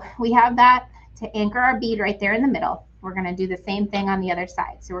 So we have that to anchor our bead right there in the middle. We're going to do the same thing on the other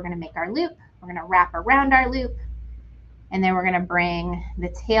side. So we're going to make our loop, we're going to wrap around our loop, and then we're going to bring the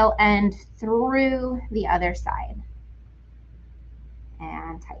tail end through the other side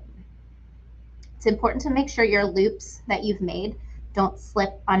and tighten. It's important to make sure your loops that you've made don't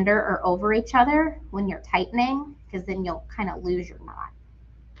slip under or over each other when you're tightening, because then you'll kind of lose your knot.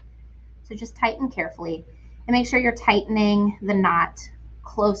 So just tighten carefully and make sure you're tightening the knot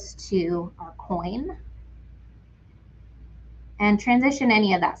close to our coin, and transition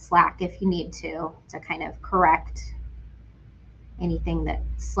any of that slack if you need to kind of correct anything that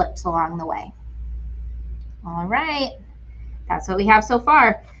slips along the way. All right, that's what we have so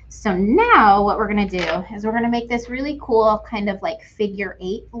far. So now what we're going to do is we're going to make this really cool kind of like figure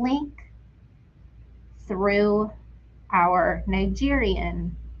 8 link through our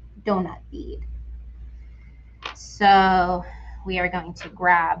Nigerian donut bead. So we are going to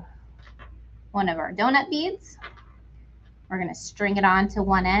grab one of our donut beads. We're going to string it on to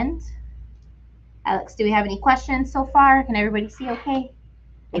one end. Alex, do we have any questions so far? Can everybody see okay?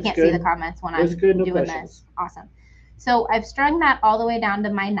 I can't see the comments when I'm doing this. Awesome. So I've strung that all the way down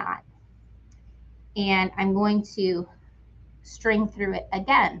to my knot, and I'm going to string through it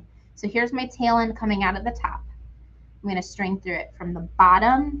again. So here's my tail end coming out of the top. I'm going to string through it from the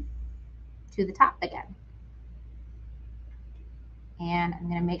bottom to the top again. And I'm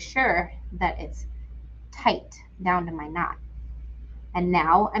going to make sure that it's tight down to my knot. And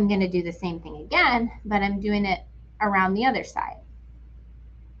now I'm going to do the same thing again, but I'm doing it around the other side.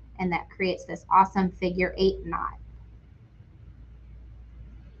 And that creates this awesome figure 8 knot.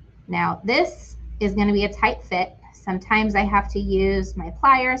 Now this is going to be a tight fit. Sometimes I have to use my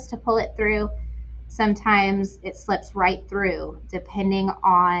pliers to pull it through. Sometimes it slips right through, depending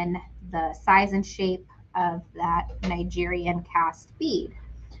on the size and shape of that Nigerian cast bead.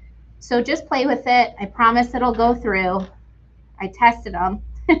 So just play with it. I promise it'll go through. I tested them.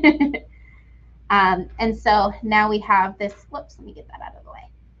 And so now we have this, whoops, let me get that out of the way.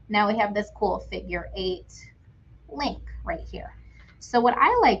 Now we have this cool figure 8 link right here. So what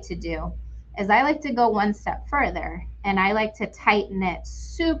I like to do is I like to go one step further, and I like to tighten it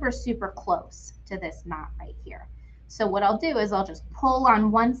super, super close to this knot right here. So what I'll do is I'll just pull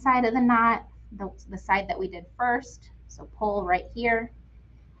on one side of the knot, the side that we did first. So pull right here,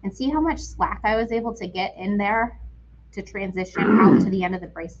 and see how much slack I was able to get in there to transition out to the end of the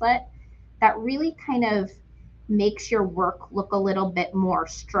bracelet. That really kind of makes your work look a little bit more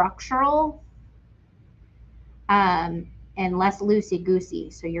structural and less loosey-goosey,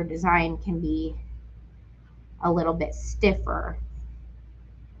 so your design can be a little bit stiffer,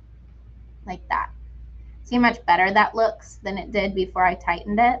 like that. See how much better that looks than it did before I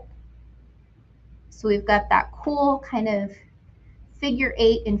tightened it? So we've got that cool kind of figure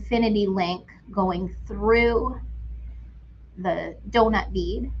 8 infinity link going through the donut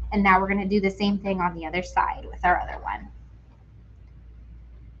bead, and now we're going to do the same thing on the other side with our other one.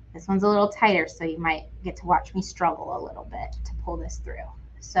 This one's a little tighter, so you might get to watch me struggle a little bit to pull this through.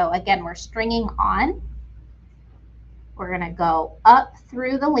 So again, we're stringing on. We're going to go up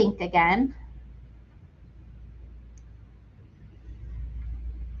through the link again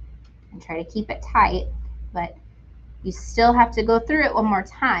and try to keep it tight, but you still have to go through it one more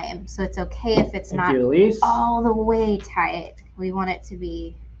time. So it's okay if it's not all the way tight. We want it to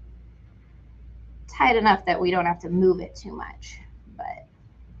be tight enough that we don't have to move it too much, but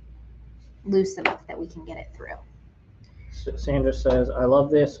loose enough that we can get it through. Sandra says, I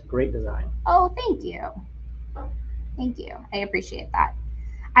love this. Great design. Oh, thank you. Thank you. I appreciate that.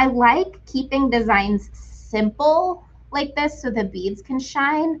 I like keeping designs simple like this so the beads can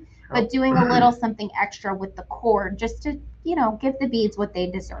shine, but doing a little something extra with the cord just to, you know, give the beads what they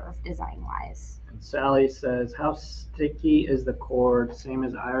deserve design-wise. And Sally says, how sticky is the cord? Same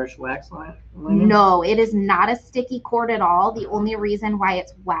as Irish wax linen? No, it is not a sticky cord at all. The only reason why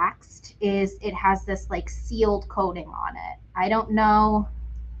it's waxed is it has this like sealed coating on it. I don't know.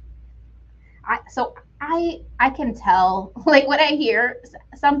 I can tell, like when I hear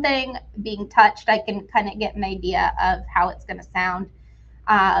something being touched, I can kind of get an idea of how it's going to sound.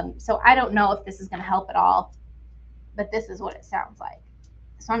 So I don't know if this is going to help at all, but this is what it sounds like.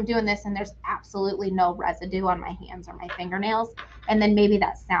 So I'm doing this and there's absolutely no residue on my hands or my fingernails. And then maybe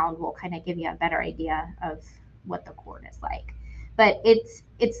that sound will kind of give you a better idea of what the cord is like. But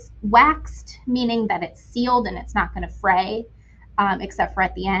it's waxed, meaning that it's sealed and it's not going to fray, except for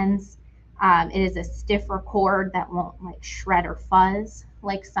at the ends. It is a stiffer cord that won't like shred or fuzz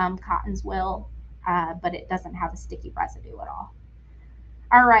like some cottons will. but it doesn't have a sticky residue at all.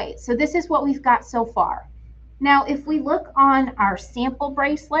 All right, so this is what we've got so far. Now, if we look on our sample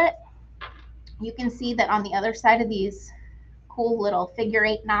bracelet, you can see that on the other side of these cool little figure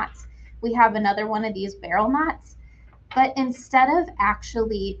 8 knots, we have another one of these barrel knots. But instead of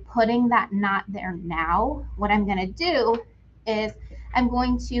actually putting that knot there now, what I'm going to do is I'm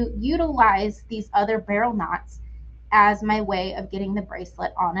going to utilize these other barrel knots as my way of getting the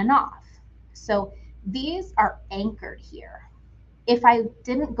bracelet on and off. So these are anchored here. If I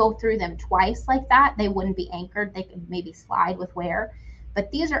didn't go through them twice like that, they wouldn't be anchored. They could maybe slide with wear,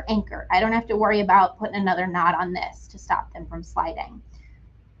 but these are anchored. I don't have to worry about putting another knot on this to stop them from sliding.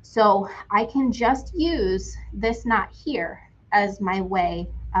 So I can just use this knot here as my way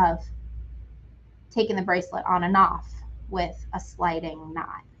of taking the bracelet on and off with a sliding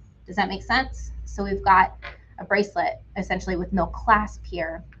knot. Does that make sense? So we've got a bracelet essentially with no clasp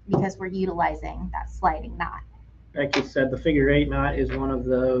here because we're utilizing that sliding knot. Becky said the figure 8 knot is one of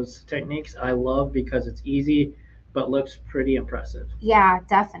those techniques I love because it's easy but looks pretty impressive. Yeah,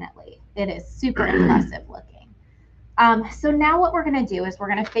 definitely. It is super impressive looking. So now what we're going to do is we're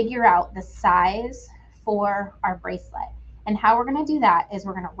going to figure out the size for our bracelet. And how we're going to do that is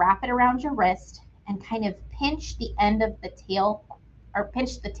we're going to wrap it around your wrist and kind of pinch the end of the tail, or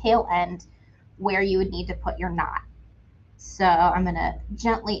pinch the tail end where you would need to put your knot. So I'm going to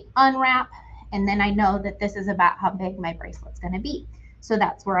gently unwrap, and then I know that this is about how big my bracelet's going to be. So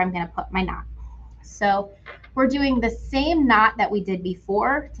that's where I'm going to put my knot. So we're doing the same knot that we did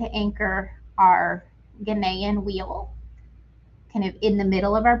before to anchor our Ghanaian wheel kind of in the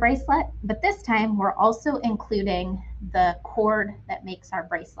middle of our bracelet, but this time we're also including the cord that makes our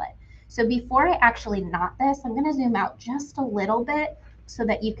bracelet. So before I actually knot this, I'm going to zoom out just a little bit so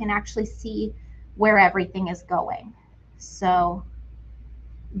that you can actually see where everything is going. So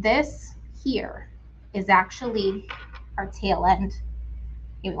this here is actually our tail end.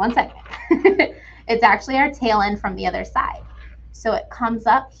 Give me 1 second. It's actually our tail end from the other side. So it comes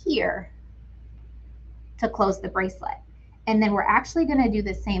up here to close the bracelet. And then we're actually going to do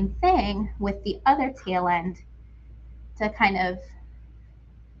the same thing with the other tail end to kind of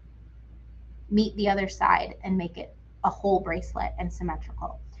meet the other side and make it a whole bracelet and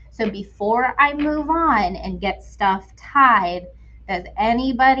symmetrical. So before I move on and get stuff tied, does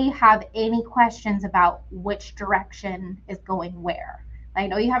anybody have any questions about which direction is going where? I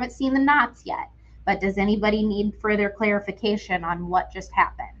know you haven't seen the knots yet, but does anybody need further clarification on what just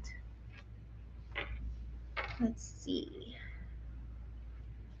happened? Let's see.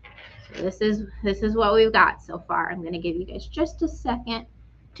 So this is what we've got so far. I'm going to give you guys just a second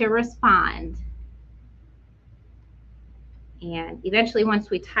to respond. And eventually, once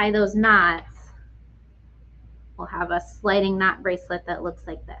we tie those knots, we'll have a sliding knot bracelet that looks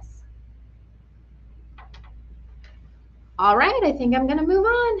like this. All right, I think I'm going to move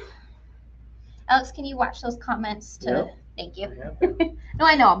on. Alex, can you watch those comments to? Yep. Thank you. No,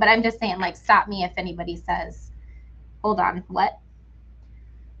 I know, but I'm just saying, like, stop me if anybody says, hold on, what?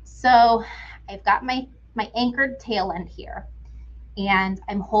 So I've got my anchored tail end here, and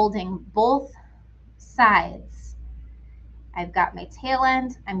I'm holding both sides. I've got my tail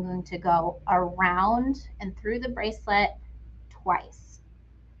end. I'm going to go around and through the bracelet twice.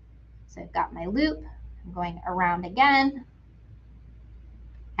 So I've got my loop. I'm going around again.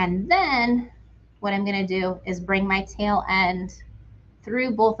 And then what I'm going to do is bring my tail end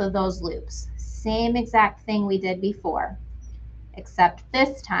through both of those loops. Same exact thing we did before, except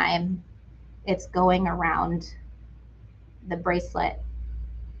this time it's going around the bracelet,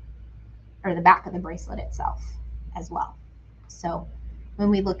 or the back of the bracelet itself as well. So when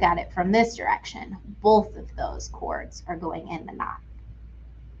we look at it from this direction, both of those cords are going in the knot.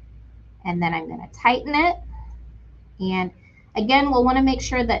 And then I'm going to tighten it. And again, we'll want to make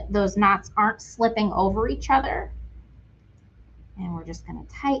sure that those knots aren't slipping over each other. And we're just going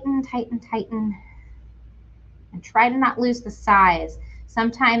to tighten, tighten, tighten, and try to not lose the size.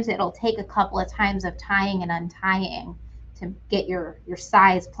 Sometimes it'll take a couple of times of tying and untying to get your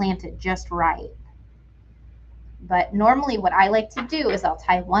size planted just right. But normally what I like to do is I'll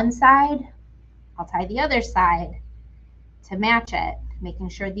tie one side, I'll tie the other side to match it, making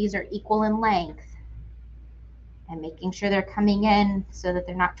sure these are equal in length and making sure they're coming in so that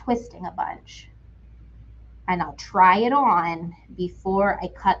they're not twisting a bunch. And I'll try it on before I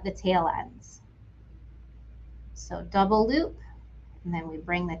cut the tail ends. So double loop, and then we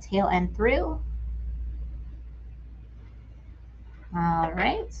bring the tail end through. All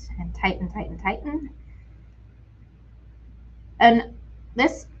right, and tighten, tighten, tighten. And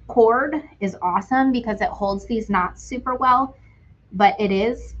this cord is awesome because it holds these knots super well. but it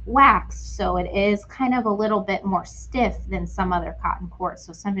is waxed, so it is kind of a little bit more stiff than some other cotton cord.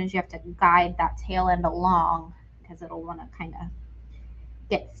 So sometimes you have to guide that tail end along because it'll want to kind of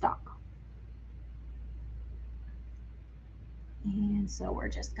get stuck. And so we're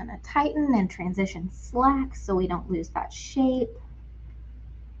just going to tighten and transition slack so we don't lose that shape.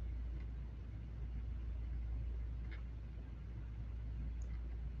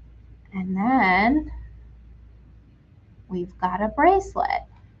 And then we've got a bracelet.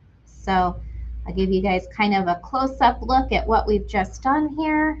 So I'll give you guys kind of a close-up look at what we've just done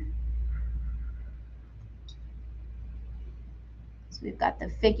here. So we've got the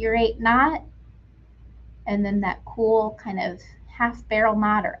figure 8 knot, and then that cool kind of half barrel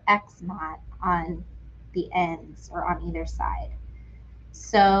knot or X knot on the ends or on either side.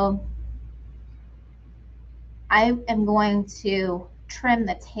 So I am going to trim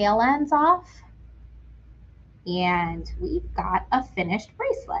the tail ends off, and we've got a finished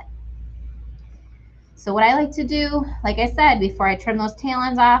bracelet. So what I like to do, like I said, before I trim those tail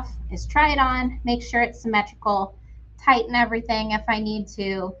ends off, is try it on, make sure it's symmetrical, tighten everything if I need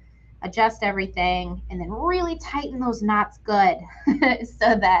to, adjust everything, and then really tighten those knots good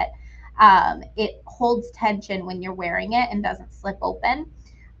so that it holds tension when you're wearing it and doesn't slip open.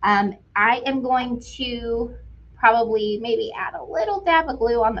 I am going to probably maybe add a little dab of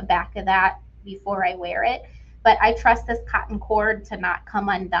glue on the back of that before I wear it, but I trust this cotton cord to not come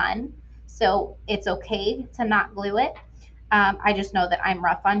undone. So it's okay to not glue it. I just know that I'm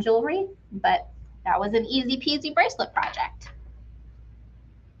rough on jewelry, but that was an easy peasy bracelet project.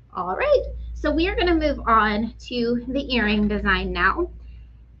 All right, so we are going to move on to the earring design now.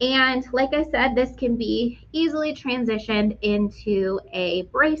 And like I said, this can be easily transitioned into a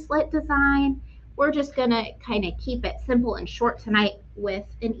bracelet design. We're just going to kind of keep it simple and short tonight with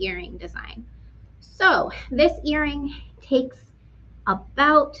an earring design. So this earring takes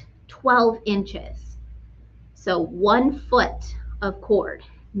about 12 inches. So 1 foot of cord.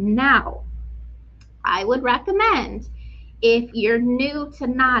 Now, I would recommend if you're new to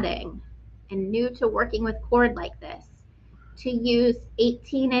knotting and new to working with cord like this, to use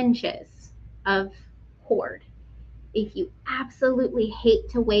 18 inches of cord. If you absolutely hate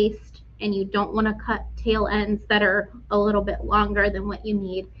to waste and you don't want to cut tail ends that are a little bit longer than what you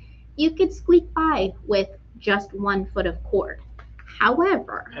need, you could squeak by with just 1 foot of cord.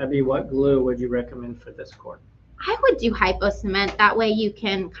 However, Abby, what glue would you recommend for this cord? I would do hypo cement. That way you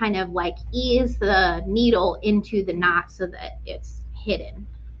can kind of like ease the needle into the knot so that it's hidden.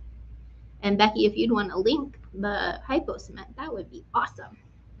 And Becky, if you'd want to link the hypo cement, that would be awesome.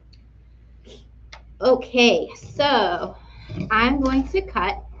 Okay, so I'm going to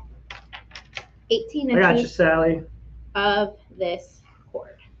cut 18 inches I got you, Sally. of this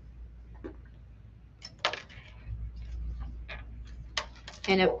cord.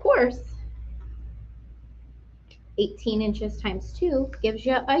 And of course, 18 inches times 2 gives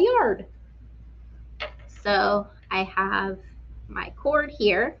you a yard. So I have my cord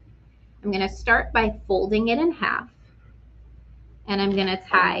here. I'm going to start by folding it in half, and I'm going to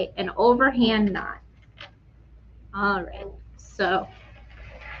tie an overhand knot. All right, so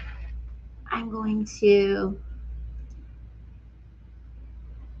I'm going to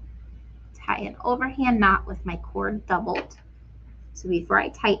tie an overhand knot with my cord doubled. So before I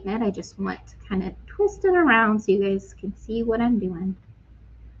tighten it, I just want to kind of twist it around so you guys can see what I'm doing.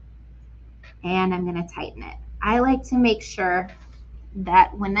 And I'm going to tighten it. I like to make sure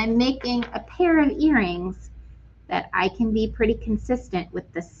that when I'm making a pair of earrings, that I can be pretty consistent with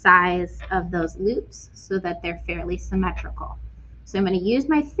the size of those loops so that they're fairly symmetrical. So I'm going to use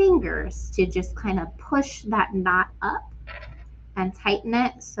my fingers to just kind of push that knot up and tighten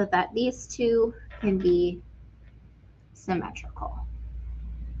it so that these two can be symmetrical.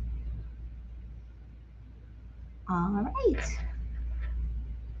 All right.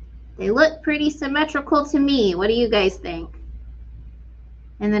 They look pretty symmetrical to me. What do you guys think?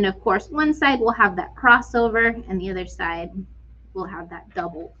 And then, of course, one side will have that crossover and the other side will have that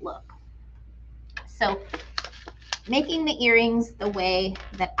double look. So making the earrings the way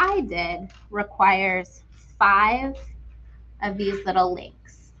that I did requires 5 of these little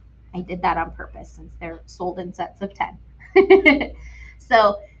links. I did that on purpose since they're sold in sets of 10.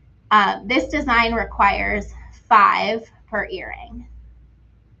 So this design requires 5 per earring.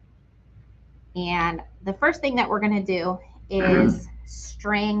 And the first thing that we're going to do is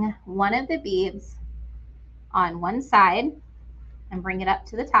string one of the beads on one side and bring it up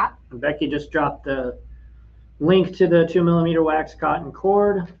to the top. And Becky just dropped the link to the 2mm wax cotton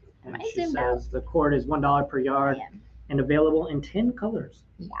cord. And she says the cord is $1 per yard and available in 10 colors.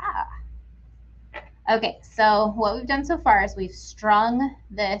 Yeah. Okay, so what we've done so far is we've strung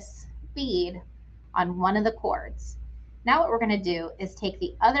this bead on one of the cords. Now what we're going to do is take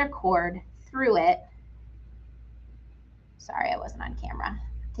the other cord through it. Sorry, I wasn't on camera.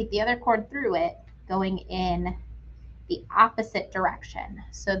 Take the other cord through it, going in the opposite direction,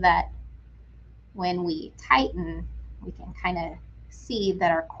 so that when we tighten, we can kind of see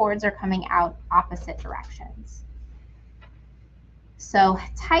that our cords are coming out opposite directions. So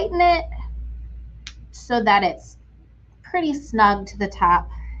tighten it so that it's pretty snug to the top,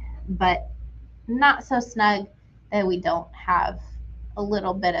 but not so snug that we don't have a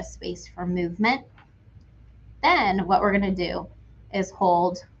little bit of space for movement. Then what we're going to do is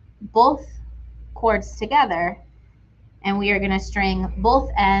hold both cords together, and we are going to string both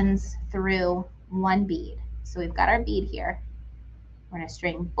ends through one bead. So we've got our bead here. We're going to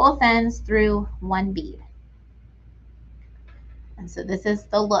string both ends through one bead. And so this is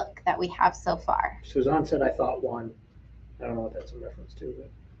the look that we have so far. Suzanne said I thought one. I don't know what that's in reference to,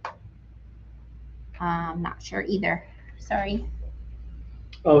 but I'm not sure either. Sorry.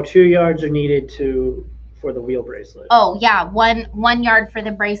 oh, 2 yards are needed for the wheel bracelet. Oh yeah, one yard for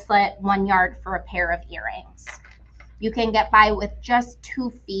the bracelet, 1 yard for a pair of earrings. You can get by with just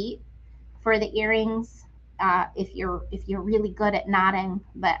 2 feet for the earrings if you're really good at knotting,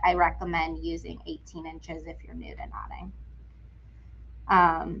 but I recommend using 18 inches if you're new to knotting.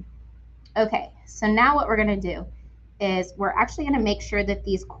 Okay, so now what we're going to do is we're actually going to make sure that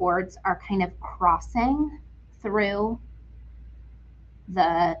these cords are kind of crossing through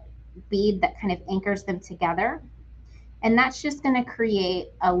the bead that kind of anchors them together. And that's just going to create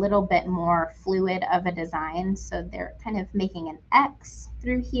a little bit more fluid of a design. So they're kind of making an X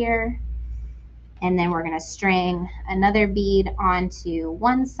through here. And then we're going to string another bead onto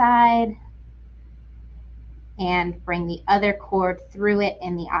one side and bring the other cord through it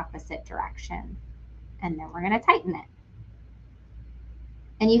in the opposite direction. And then we're going to tighten it.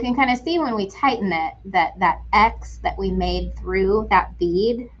 And you can kind of see when we tighten it that that X that we made through that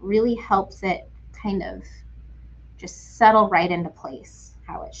bead really helps it kind of just settle right into place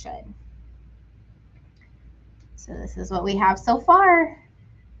how it should. So this is what we have so far.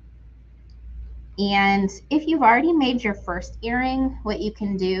 And if you've already made your first earring, what you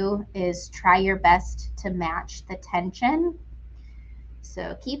can do is try your best to match the tension.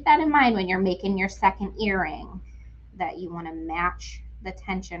 So keep that in mind when you're making your second earring, that you want to match the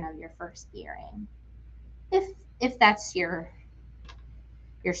tension of your first earring, if that's your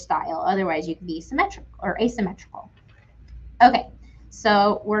style. Otherwise you can be symmetrical or asymmetrical. Okay,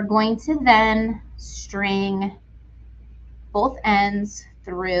 so we're going to then string both ends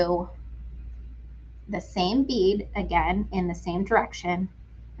through the same bead again in the same direction,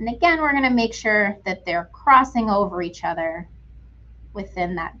 and again we're going to make sure that they're crossing over each other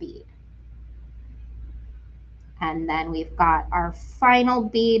within that bead. And then we've got our final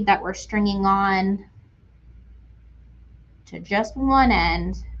bead that we're stringing on to just one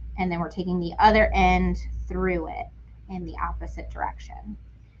end, and then we're taking the other end through it in the opposite direction.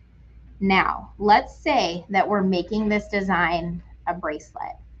 Now, let's say that we're making this design a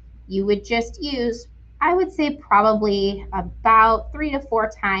bracelet. You would just use, I would say, probably about 3 to 4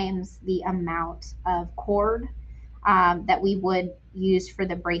 times the amount of cord that we would use for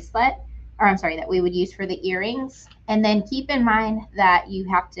the bracelet. Or I'm sorry, that we would use for the earrings. And then keep in mind that you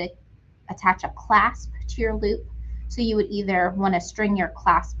have to attach a clasp to your loop. So you would either want to string your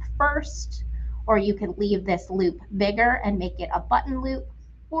clasp first, or you could leave this loop bigger and make it a button loop,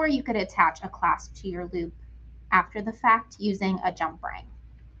 or you could attach a clasp to your loop after the fact using a jump ring.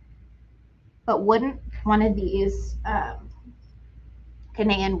 But wouldn't one of these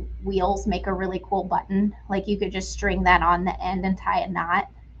Canadian wheels make a really cool button? Like you could just string that on the end and tie a knot,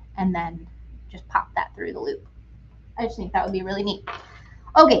 and then just pop that through the loop. I just think that would be really neat.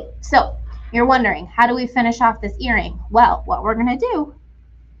 Okay, so you're wondering, how do we finish off this earring? Well, what we're going to do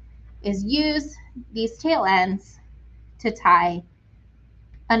is use these tail ends to tie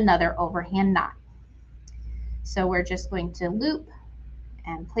another overhand knot. So we're just going to loop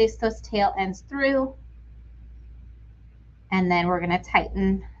and place those tail ends through, and then we're going to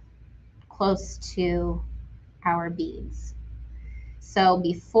tighten close to our beads. So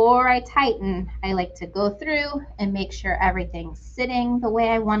before I tighten, I like to go through and make sure everything's sitting the way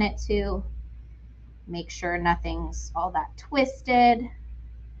I want it to. Make sure nothing's all that twisted,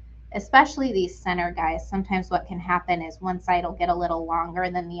 especially these center guys. Sometimes what can happen is one side will get a little longer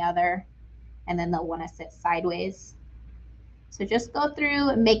than the other, and then they'll want to sit sideways. So just go through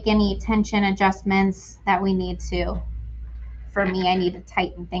and make any tension adjustments that we need to. For me, I need to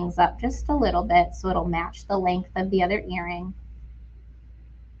tighten things up just a little bit so it'll match the length of the other earring.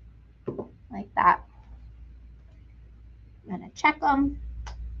 Like that. I'm going to check them.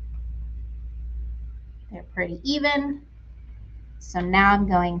 They're pretty even. So now I'm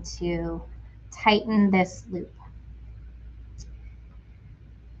going to tighten this loop.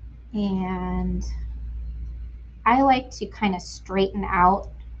 And I like to kind of straighten out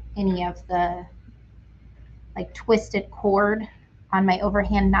any of the like twisted cord on my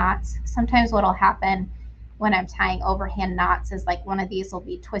overhand knots. Sometimes what'll happen when I'm tying overhand knots is like one of these will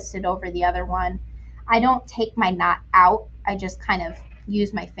be twisted over the other one. I don't take my knot out. I just kind of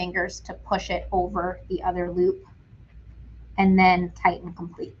use my fingers to push it over the other loop and then tighten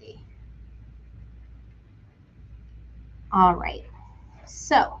completely. All right,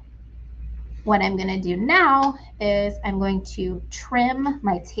 so what I'm going to do now is I'm going to trim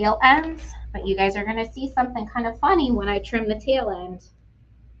my tail ends, but you guys are going to see something kind of funny when I trim the tail end.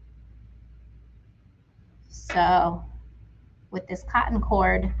 So with this cotton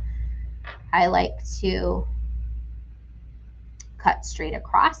cord, I like to cut straight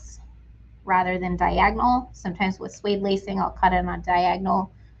across rather than diagonal. Sometimes with suede lacing, I'll cut it on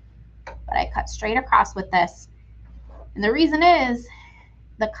diagonal, but I cut straight across with this. And the reason is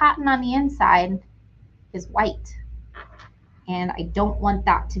the cotton on the inside is white, and I don't want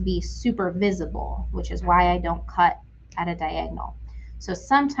that to be super visible, which is why I don't cut at a diagonal. So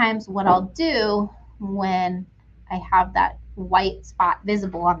sometimes what I'll do when I have that white spot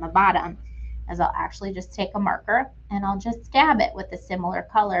visible on the bottom is I'll actually just take a marker and I'll just dab it with a similar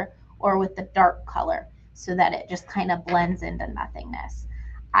color or with the dark color so that it just kind of blends into nothingness.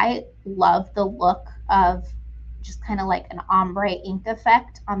 I love the look of just kind of like an ombre ink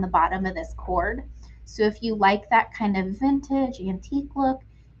effect on the bottom of this cord. So if you like that kind of vintage antique look,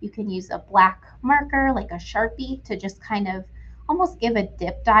 you can use a black marker like a Sharpie to just kind of almost give a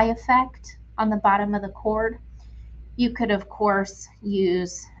dip dye effect on the bottom of the cord. You could of course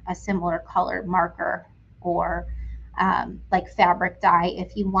use a similar colored marker or like fabric dye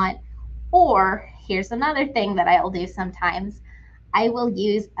if you want. Or here's another thing that I'll do sometimes. I will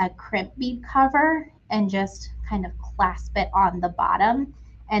use a crimp bead cover and just kind of clasp it on the bottom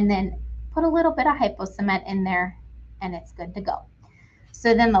and then put a little bit of hypo cement in there and it's good to go.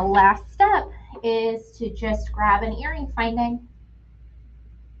 So then the last step is to just grab an earring finding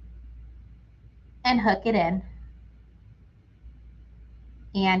and hook it in.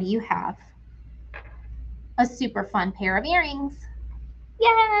 And you have a super fun pair of earrings.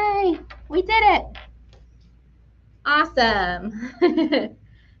 Yay! We did it. Awesome.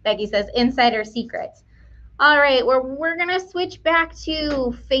 Becky says insider secrets. All right, we're gonna switch back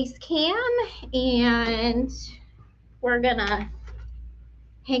to face cam and we're gonna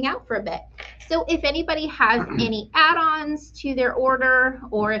hang out for a bit. So if anybody has any add-ons to their order,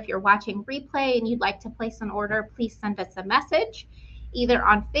 or if you're watching replay and you'd like to place an order, please send us a message either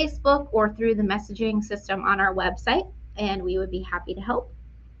on Facebook or through the messaging system on our website, and we would be happy to help.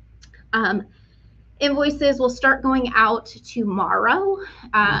 Invoices will start going out tomorrow,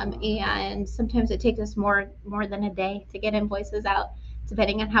 and sometimes it takes us more than a day to get invoices out,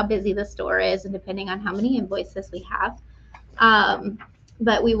 depending on how busy the store is and depending on how many invoices we have.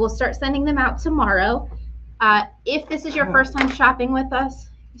 But we will start sending them out tomorrow. If this is your first time shopping with us,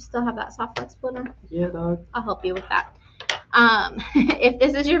 you still have that soft flex splitter? Yeah, dog. I'll help you with that. If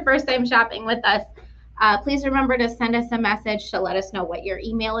this is your first time shopping with us, please remember to send us a message to let us know what your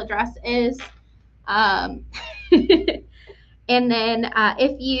email address is. And then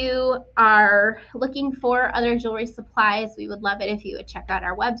if you are looking for other jewelry supplies, we would love it if you would check out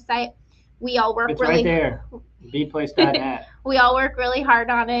our website. We all work It's really right there, beadplace.net. We all work really hard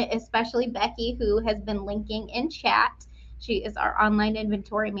on it, especially Becky, who has been linking in chat. She is our online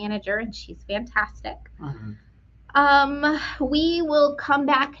inventory manager and she's fantastic. We will come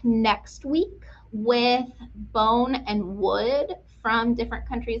back next week with bone and wood from different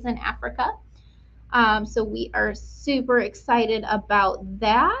countries in Africa. So we are super excited about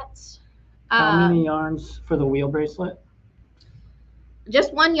that. How many yarns for the wheel bracelet?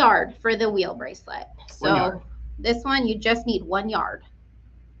 Just 1 yard for the wheel bracelet. So this one, you just need 1 yard.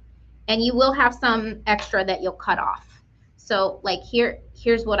 And you will have some extra that you'll cut off. So like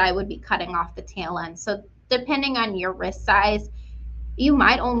here's what I would be cutting off the tail end. So depending on your wrist size, you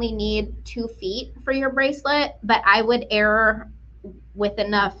might only need 2 feet for your bracelet, but I would err with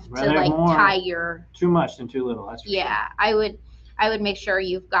enough to like tie your too much than too little. That's for sure. I would make sure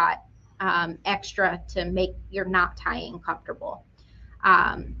you've got extra to make your knot tying comfortable.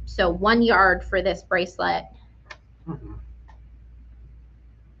 So 1 yard for this bracelet,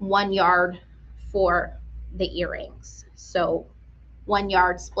 1 yard for the earrings. So 1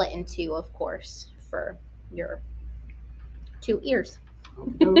 yard split in 2, of course, for your 2 ears.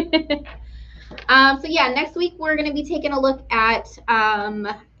 So yeah, next week we're going to be taking a look at, I'm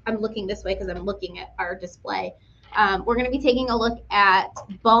looking this way because I'm looking at our display. We're going to be taking a look at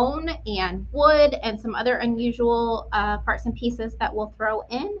bone and wood and some other unusual parts and pieces that we'll throw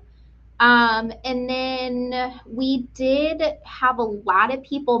in. And then we did have a lot of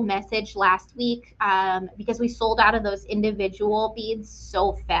people message last week because we sold out of those individual beads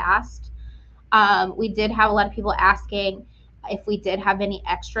so fast. We did have a lot of people asking if we did have any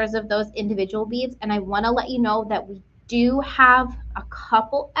extras of those individual beads. And I want to let you know that we do have a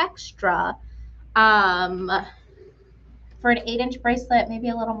couple extra for an 8-inch bracelet, maybe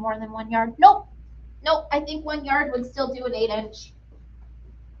a little more than 1 yard. Nope. I think 1 yard would still do an 8-inch.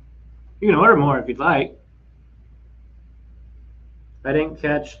 You can order more if you'd like. I didn't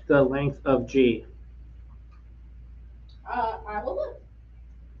catch the length of G. I will look.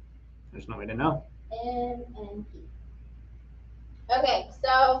 There's no way to know. M and P. Okay,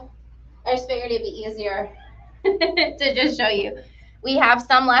 so I just figured it'd be easier to just show you. We have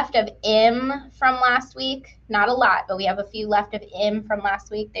some left of M from last week. Not a lot, but we have a few left of M from last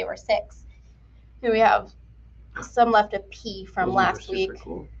week. They were 6. Here we have some left of P from last week.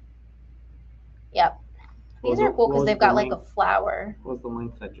 Cool. Yep. These are cool because they've got like a flower. What was the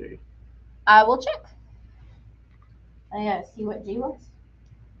length of G? We'll check. I gotta see what G was.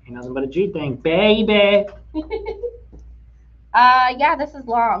 Ain't nothing but a G thing, baby. Yeah, this is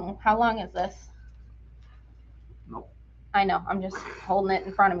long. How long is this? Nope. I know. I'm just holding it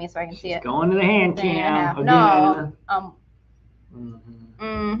in front of me so I can see it. Going to the hand cam again. No.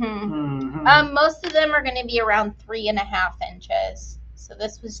 Mm-hmm. Most of them are going to be around 3.5 inches. So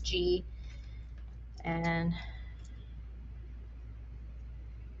this was G, and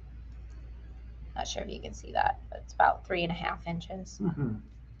not sure if you can see that, but it's about 3.5 inches. Mm-hmm.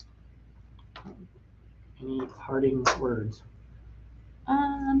 Any parting words?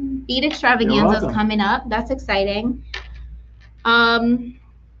 Bead Extravaganza is coming up. That's exciting. October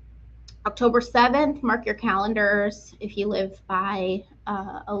 7th, mark your calendars if you live by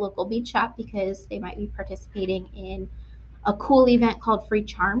a local bead shop because they might be participating in a cool event called Free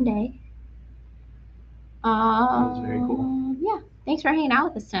Charm Day. That was very cool. Yeah. Thanks for hanging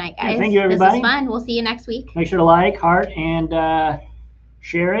out with us tonight, guys. Yeah, thank you, everybody. This was fun. We'll see you next week. Make sure to like, heart, and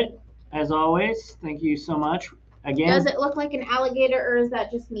share it, as always. Thank you so much. Again. Does it look like an alligator, or is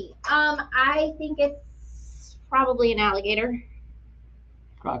that just me? I think it's probably an alligator.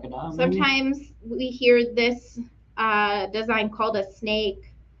 Crocodile, maybe? Sometimes we hear this design called a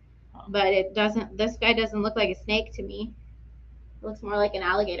snake, but it doesn't. This guy doesn't look like a snake to me. It looks more like an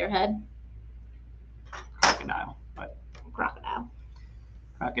alligator head. Crocodile. But Crocodile.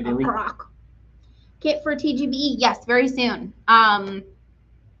 Crocodile. Croc. Kit for TGB? Yes, very soon.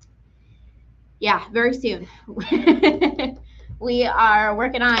 Yeah, very soon. We are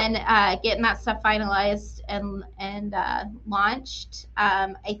working on getting that stuff finalized and launched.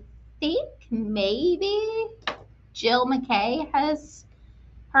 I think maybe Jill McKay has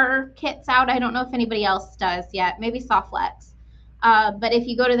her kits out. I don't know if anybody else does yet. Maybe Softlex. But if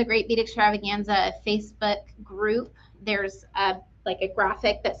you go to the Great Bead Extravaganza Facebook group, there's like a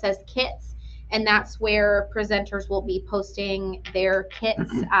graphic that says kits. And that's where presenters will be posting their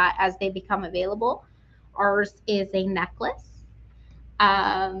kits as they become available. Ours is a necklace.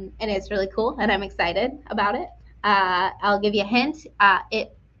 And it's really cool, and I'm excited about it. I'll give you a hint.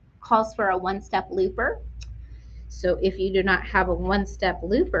 It calls for a one-step looper. So if you do not have a one-step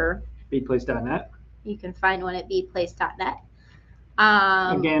looper, beadplace.net. You can find one at beadplace.net.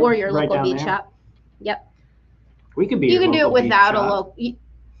 Again, or your right local bead there. shop. Yep. We could be. You can do it without a local. local.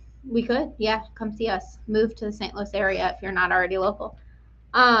 We could, yeah. Come see us. Move to the St. Louis area if you're not already local.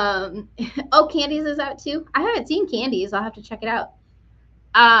 Oh, Candies is out too. I haven't seen Candies. I'll have to check it out.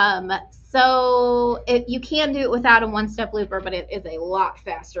 So you can do it without a one-step looper, but it is a lot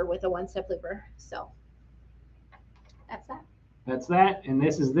faster with a one-step looper. So that's that. That's that. And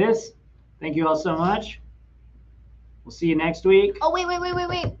this is this. Thank you all so much. We'll see you next week. Oh, wait.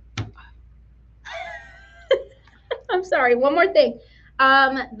 I'm sorry. One more thing.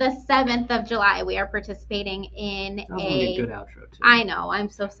 The 7th of July, we are participating in a good outro too. I know. I'm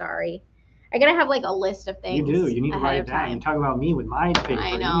so sorry. I gotta have like a list of things. You do. You need to write it down. You talk about me with my paper.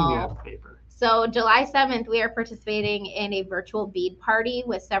 I know. You need to have paper. So July 7th, we are participating in a virtual bead party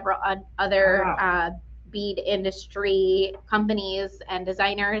with several other bead industry companies and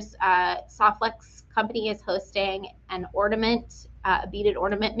designers. Softlex company is hosting an beaded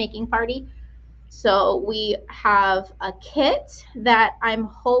ornament making party. So we have a kit that I'm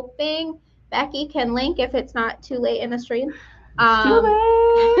hoping Becky can link if it's not too late in the stream.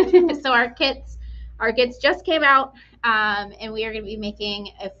 So our kits just came out, and we are going to be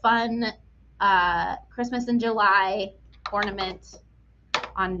making a fun Christmas in July ornament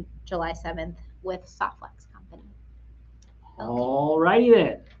on July 7th with Softflex Company. Alrighty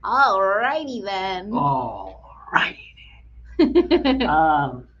then. Alrighty then.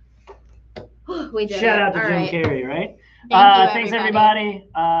 We did Shout it. out to All Jim right. Carrey, right? Thanks, Thanks, everybody.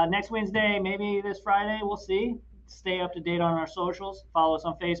 Next Wednesday, maybe this Friday, we'll see. Stay up to date on our socials. Follow us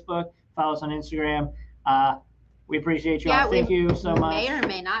on Facebook. Follow us on Instagram. We appreciate you all. Thank you so much. May or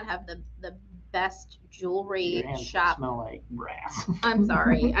may not have the best jewelry Your hands shop. smell like brass. I'm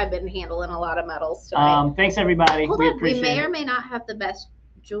sorry. I've been handling a lot of metals tonight. Thanks, everybody. Hold we on. appreciate We may it. or may not have the best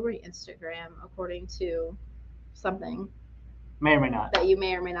jewelry Instagram, according to something May or may not. that you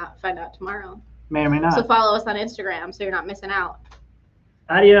may or may not find out tomorrow. May or may not. So follow us on Instagram so you're not missing out.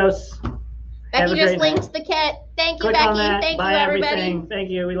 Adios. Becky just linked the kit. Thank you, Click Becky. on that. Thank Buy you, everybody. everything. Thank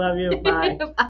you. We love you. Bye.